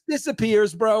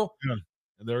disappears, bro. Yeah.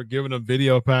 And they're giving him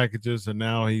video packages, and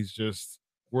now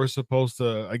we're supposed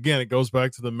to, again, it goes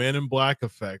back to the Men in Black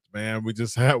effect, man. We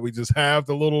just have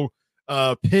the little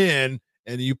pin,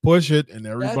 and you push it, and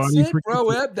everybody. That's it,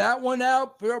 bro. That one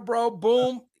out, bro.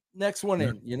 Boom. Next one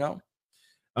in,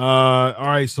 All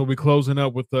right, so we're closing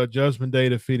up with Judgment Day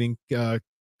defeating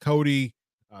Cody,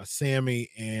 Sammy,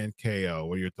 and KO.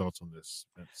 What are your thoughts on this?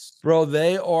 Bro,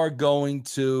 they are going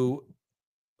to,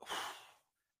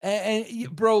 and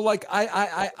bro, like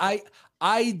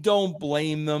I don't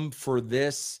blame them for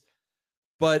this,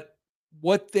 but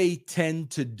what they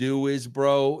tend to do is,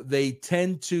 bro, they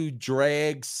tend to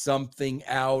drag something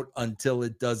out until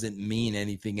it doesn't mean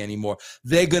anything anymore.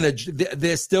 They're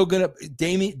still gonna.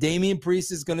 Damian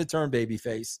Priest is gonna turn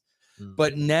babyface,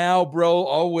 but now,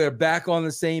 bro, we're back on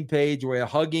the same page. We're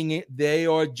hugging it. They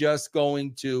are just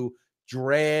going to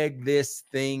drag this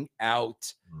thing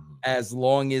out as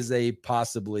long as they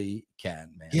possibly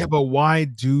can, man. Yeah, but why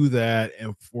do that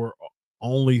if we're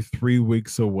only 3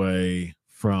 weeks away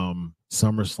from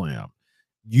SummerSlam?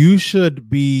 You should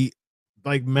be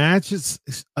like matches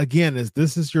again.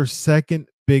 This is your second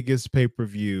biggest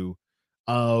pay-per-view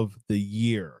of the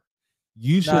year.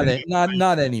 You should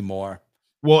not anymore.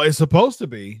 Well, it's supposed to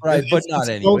be, right? But not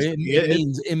anyway.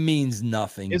 It means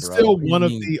nothing. It's still one of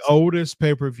the oldest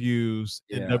pay-per-views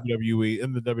in WWE,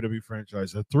 in the WWE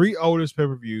franchise. The three oldest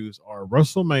pay-per-views are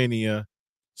WrestleMania,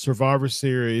 Survivor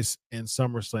Series, and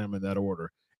SummerSlam in that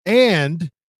order. And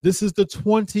this is the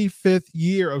 25th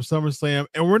year of SummerSlam,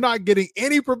 and we're not getting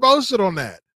any promotion on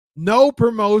that. No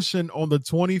promotion on the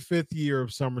 25th year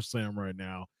of SummerSlam right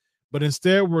now. But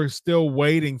instead, we're still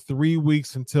waiting 3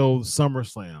 weeks until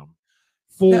SummerSlam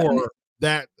for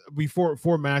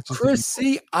matches. Chris,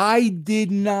 see, I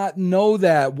did not know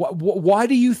that. Why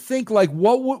do you think,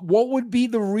 what would be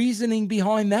the reasoning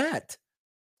behind that?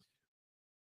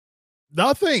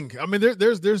 Nothing. I mean,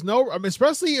 there's no. I mean,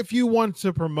 especially if you want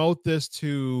to promote this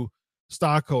to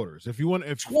stockholders. If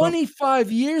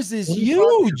 25 years is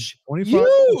huge. 25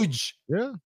 huge.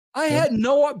 Yeah. I had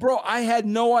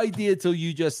no idea till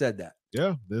you just said that.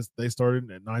 Yeah, they started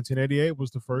in 1988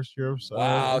 was the first year of.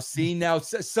 Wow. See, now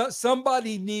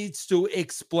somebody needs to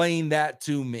explain that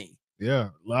to me. Yeah,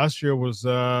 last year was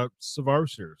Survivor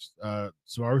Series.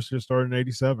 Survivor Series started in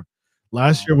 '87.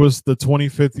 Last year was the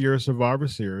 25th year of Survivor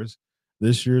Series.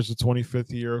 This year is the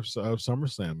 25th year of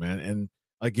SummerSlam, man. And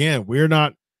again, we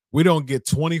don't get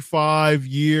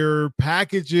 25-year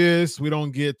packages. We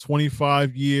don't get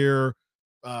 25-year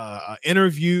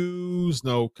interviews,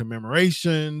 no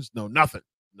commemorations, no nothing.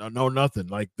 No, nothing.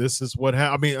 Like this is what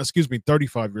happened. I mean, excuse me,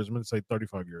 35 years. I'm going to say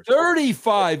 35 years.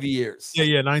 35 years.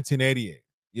 Yeah, 1988.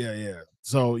 Yeah.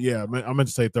 So yeah, I meant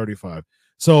to say 35.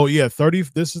 So yeah, 30.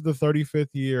 This is the 35th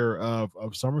year of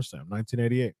SummerSlam,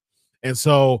 1988, and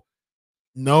so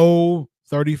no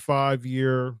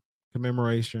 35-year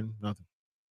commemoration, nothing.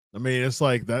 I mean, it's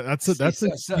like that. That's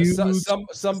a huge.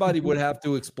 Somebody would have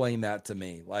to explain that to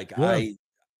me. Like yeah.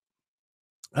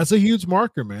 That's a huge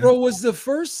marker, man. Bro, was the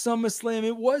first SummerSlam?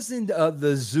 It wasn't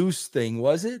the Zeus thing,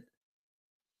 was it?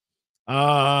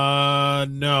 No.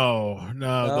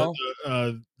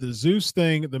 The Zeus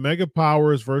thing, the Mega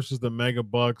Powers versus the Mega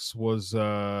Bucks was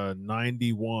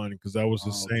 91 because that was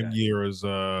the same year as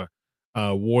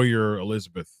Warrior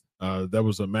Elizabeth. That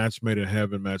was a match made in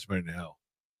heaven, match made in hell.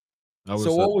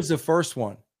 So what was the first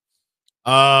one?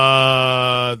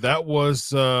 That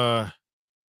was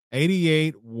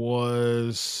 88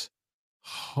 was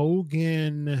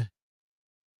Hogan.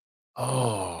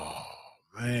 Oh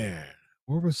man.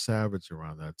 Where was Savage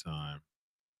around that time?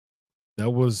 That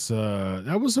was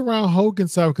around Hogan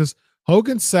Savage because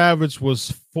Hogan Savage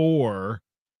was 4.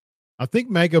 I think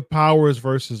Mega Powers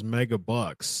versus Mega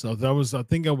Bucks. So I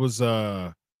think it was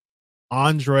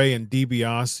Andre and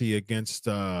DiBiase against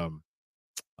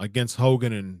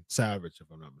Hogan and Savage, if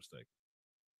I'm not mistaken.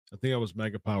 I think it was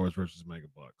Mega Powers versus Mega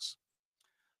Bucks.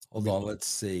 Hold on, let's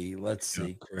see, Chris.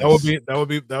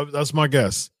 That's my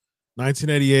guess.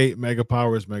 1988 Mega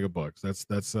Powers, Mega Bucks. That's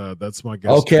my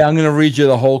guess. Okay, I'm gonna read you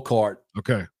the whole card.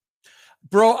 Okay,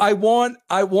 bro. I want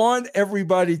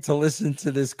everybody to listen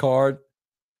to this card,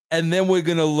 and then we're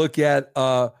gonna look at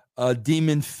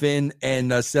Demon Finn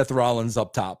and Seth Rollins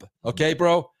up top. Okay,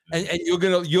 bro. And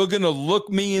you're gonna look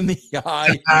me in the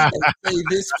eye and say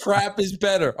this crap is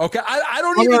better. Okay, I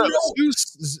don't even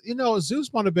know.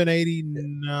 Zeus might have been 80.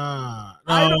 I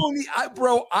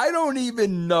don't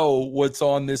even know what's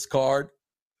on this card.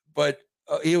 But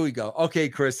here we go. Okay,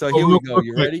 Chris. So here we go.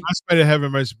 You ready? Match made in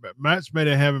heaven, match made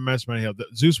in heaven, match made in hell.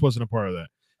 Zeus wasn't a part of that.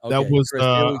 Okay, that was. Chris,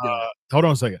 here we go. Hold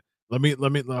on a second. Let me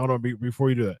hold on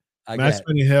before you do that. Match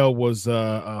made in hell was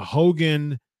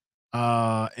Hogan.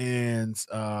 I think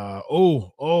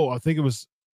it was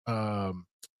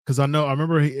because I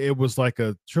remember it was like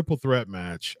a triple threat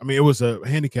match. I mean, it was a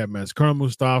handicap match. Colonel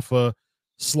Mustafa,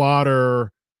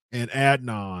 Slaughter, and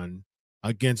Adnan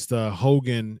against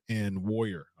Hogan and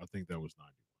Warrior. I think that was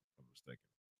 90. If I'm mistaken.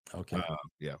 Okay.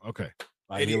 Yeah. Okay.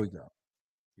 All right, here we go.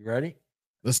 You ready?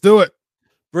 Let's do it.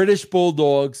 British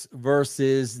Bulldogs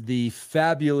versus the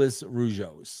fabulous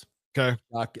Rougeos. Okay.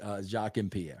 Jacques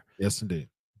and Pierre. Yes, indeed.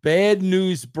 Bad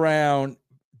News Brown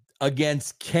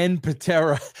against Ken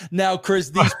Patera. Now,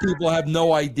 Chris, these people have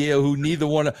no idea who neither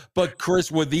one of, but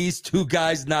Chris, were these two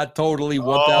guys not totally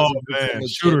 1,000%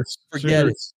 shooters? Forget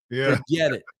it. Yeah.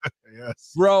 Forget it.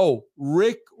 Yes. Bro,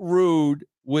 Rick Rude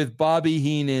with Bobby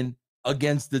Heenan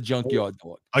against the Junkyard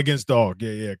Dog. Against Dog.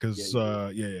 Yeah. Because,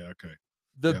 okay.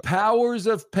 The Powers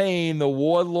of Pain, the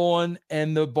Warlord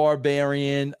and the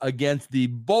Barbarian against the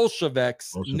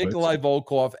Bolsheviks. Nikolai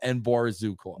Volkov and Boris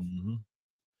Zukov. Mm-hmm.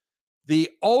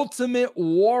 The Ultimate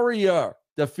Warrior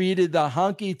defeated the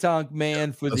Honky Tonk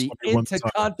Man for the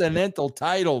Intercontinental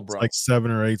title, bro. It's like 7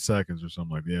 or 8 seconds or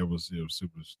something like that. It was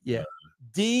super. Yeah.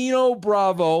 Dino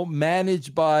Bravo,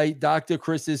 managed by Dr.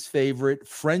 Chris's favorite,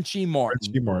 Frenchie Martin.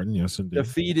 Frenchie Martin, yes, indeed.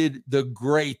 Defeated the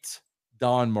great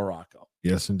Don Morocco.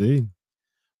 Yes, indeed.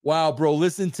 Wow, bro,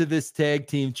 listen to this tag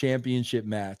team championship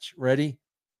match. Ready?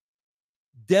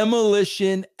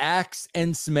 Demolition, Axe,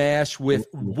 and Smash with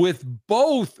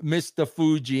both Mr.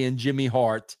 Fuji and Jimmy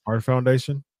Hart. Hart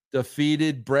Foundation.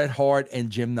 Defeated Bret Hart and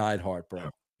Jim Neidhart,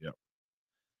 bro. Yep.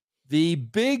 The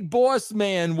Big Boss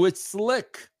Man with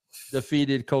Slick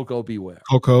defeated Coco Beware.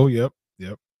 Coco, yep.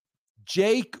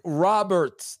 Jake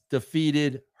Roberts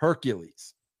defeated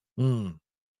Hercules. Mm.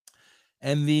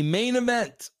 And the main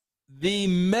event, the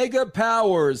Mega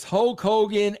Powers, Hulk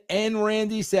Hogan and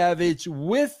Randy Savage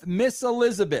with Miss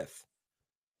Elizabeth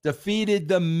defeated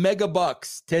the Mega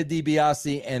Bucks, Ted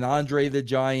DiBiase and Andre the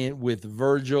Giant with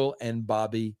Virgil and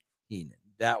Bobby Heenan.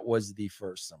 That was the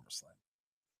first SummerSlam.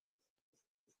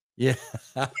 Yeah.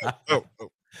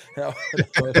 That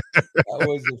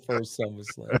was the first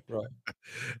SummerSlam, bro.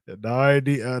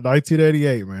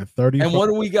 1988, man. 30. And what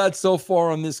do we got so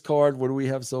far on this card? What do we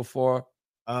have so far?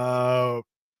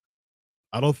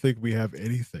 I don't think we have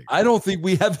anything. I don't think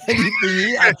we have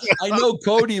anything. I know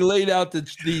Cody laid out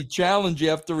the challenge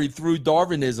after he threw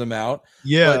Darwinism out.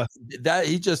 Yeah, but that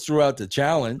he just threw out the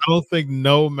challenge. I don't think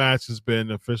no match has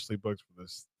been officially booked for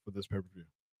this pay-per-view.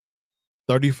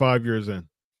 35 years in.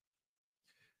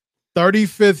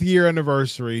 35th year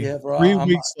anniversary. Yeah, bro, 3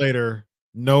 weeks later,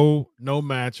 no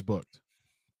match booked.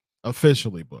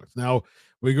 Officially booked. Now,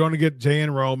 we're going to get Jay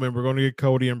and Roman. We're going to get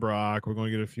Cody and Brock. We're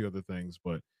going to get a few other things,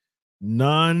 but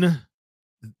none.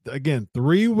 Again,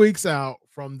 3 weeks out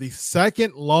from the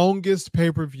second longest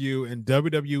pay-per-view in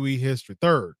WWE history.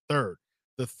 The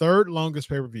third longest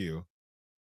pay-per-view.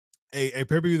 A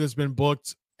pay-per-view that's been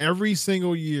booked every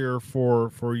single year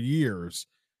for years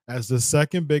as the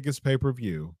second biggest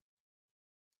pay-per-view.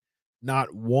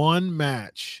 Not one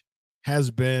match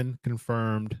has been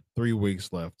confirmed 3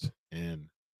 weeks left and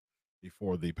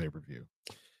before the pay-per-view.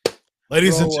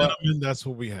 Ladies and gentlemen, that's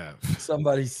what we have.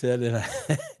 Somebody said it,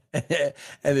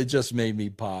 and it just made me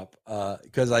pop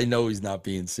because I know he's not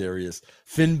being serious.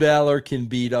 Finn Balor can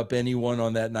beat up anyone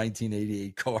on that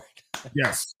 1988 card.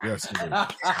 Yes. No,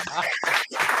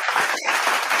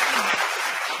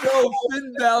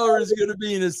 Finn Balor is going to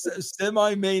be in a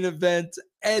semi-main event,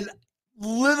 and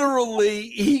literally,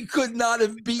 he could not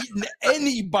have beaten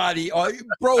anybody.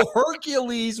 Bro,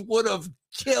 Hercules would have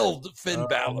killed Finn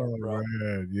Balor, bro.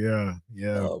 Man. Yeah.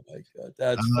 Oh, my God.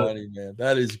 That's funny, man.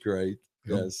 That is great.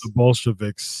 Yes. The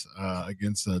Bolsheviks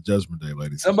against Judgment Day,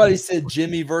 ladies. Somebody said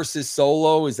Jimmy versus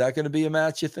Solo. Is that going to be a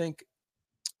match, you think?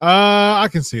 I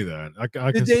can see that.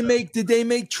 Did they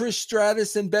make Trish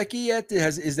Stratus and Becky yet?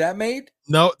 Is that made?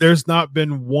 No, there's not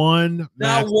been one match.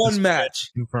 Not one match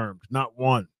confirmed. Not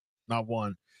one.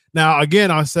 Now,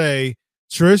 again, I say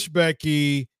Trish,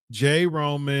 Becky, Jay,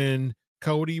 Roman,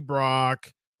 Cody,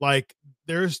 Brock. Like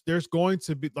there's going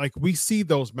to be, like, we see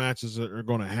those matches that are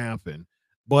going to happen.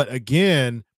 But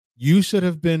again, you should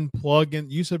have been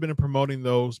promoting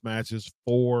those matches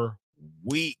for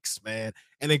weeks, man.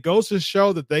 And it goes to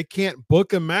show that they can't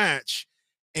book a match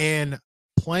and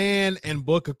plan and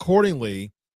book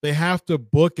accordingly. They have to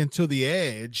book into the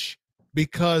edge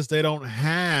because they don't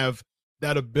have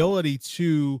that ability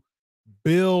to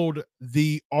build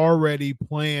the already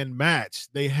planned match.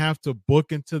 They have to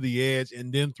book into the edge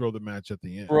and then throw the match at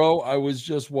the end. Bro, I was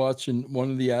just watching one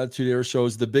of the Attitude Era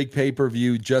shows. The big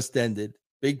pay-per-view just ended.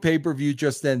 The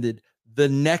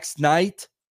next night,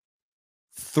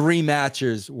 3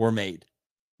 matches were made.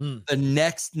 The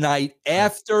next night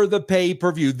after the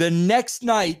pay-per-view,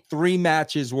 3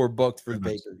 matches were booked for the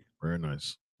pay-per-view. Very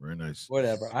nice.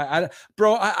 Whatever.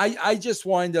 I just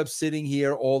wind up sitting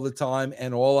here all the time,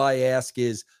 and all I ask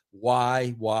is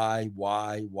why? Why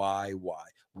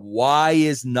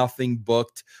is nothing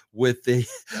booked with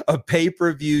a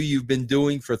pay-per-view you've been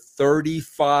doing for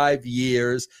 35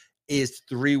 years is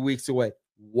 3 weeks away?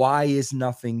 Why is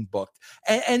nothing booked?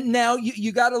 And now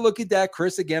you got to look at that,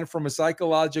 Chris, again, from a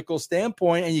psychological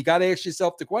standpoint, and you got to ask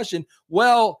yourself the question,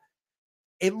 well,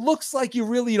 it looks like you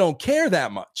really don't care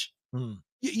that much.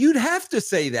 You'd have to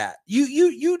say that.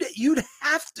 You'd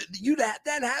have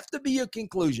to be your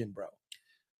conclusion, bro.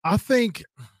 I think.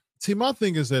 See, my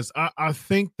thing is this. I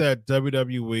think that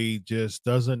WWE just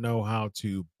doesn't know how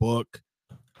to book.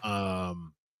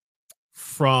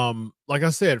 From, like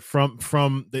I said,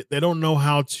 they don't know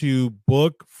how to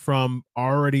book from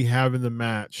already having the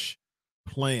match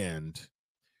planned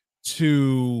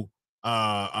to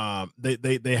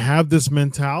they have this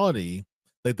mentality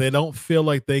that they don't feel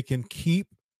like they can keep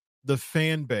the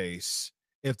fan base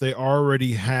if they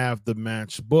already have the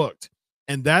match booked.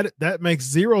 And that makes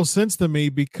zero sense to me,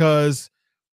 because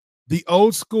the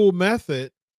old school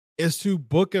method is to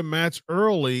book a match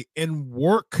early and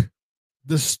work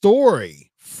the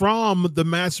story from the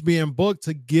match being booked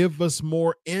to give us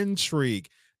more intrigue.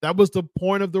 That was the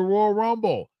point of the Royal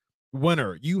Rumble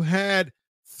winner. You had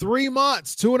 3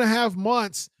 months, 2.5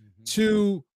 months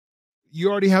to,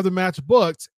 you already have the match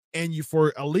booked, and you,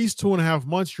 for at least 2.5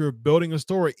 months, you're building a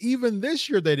story. Even this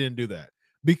year, they didn't do that,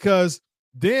 because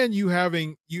then you have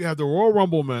the Royal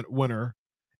Rumble winner,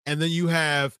 and then you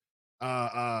have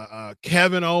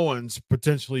Kevin Owens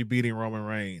potentially beating Roman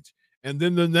Reigns. And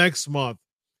then the next month,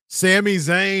 Sami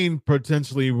Zayn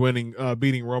potentially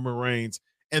beating Roman Reigns.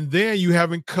 And then you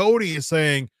having Cody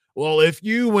saying, well, if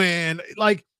you win,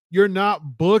 like, you're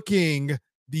not booking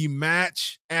the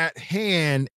match at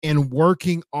hand and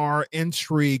working our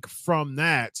intrigue from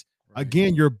that. Right.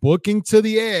 Again, you're booking to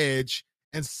the edge,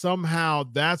 and somehow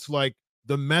that's like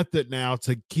the method now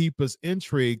to keep us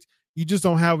intrigued. You just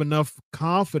don't have enough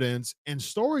confidence in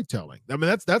storytelling. I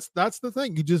mean, that's the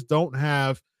thing. You just don't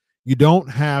have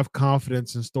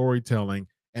confidence in storytelling.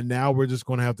 And now we're just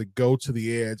going to have to go to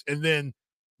the edge. And then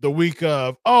the week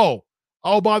of, oh,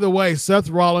 by the way, Seth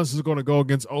Rollins is going to go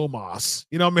against Omos.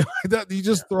 You know what I mean? Like that, you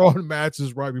just throw in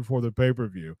matches right before the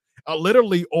pay-per-view.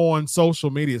 Literally on social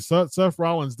media. Seth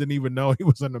Rollins didn't even know he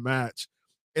was in the match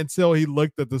until he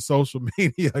looked at the social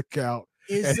media account.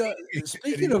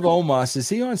 Speaking of Omos, is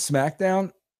he on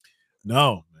SmackDown?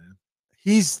 No, man.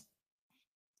 He's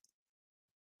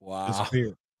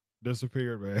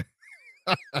disappeared, man.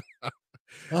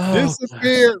 Oh,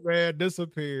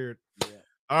 disappeared. Yeah.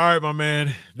 All right, my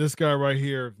man. This guy right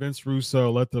here, Vince Russo.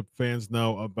 Let the fans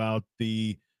know about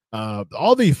the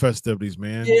all the festivities,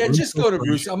 man. Yeah, Russo's just go to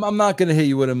Russo. I'm not going to hit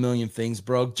you with a million things,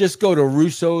 bro. Just go to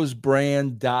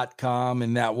russosbrand.com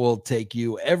and that will take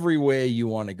you everywhere you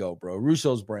want to go, bro.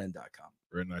 russosbrand.com.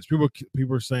 Very nice. People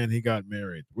are saying he got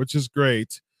married, which is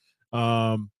great.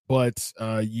 But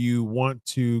you want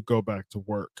to go back to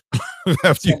work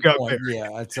after you got married.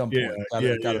 Yeah, at some point.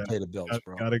 Gotta pay the bills,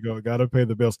 bro. Gotta pay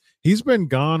the bills. He's been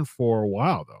gone for a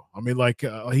while, though. I mean, like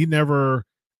he never.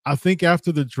 I think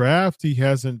after the draft, he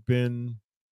hasn't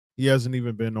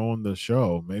even been on the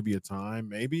show. Maybe a time,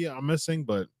 maybe I'm missing,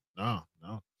 but no.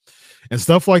 And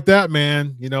stuff like that,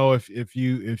 man. You know, if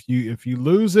you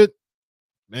lose it,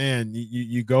 man,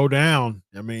 you go down.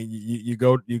 I mean, you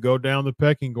go down the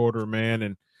pecking order, man,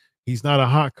 and he's not a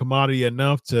hot commodity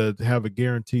enough to have a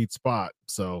guaranteed spot.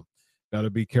 So, got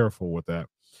to be careful with that.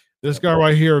 This guy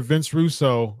right here, Vince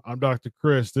Russo. I'm Dr.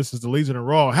 Chris. This is the Legion of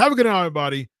Raw. Have a good night,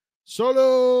 everybody.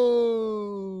 Solo.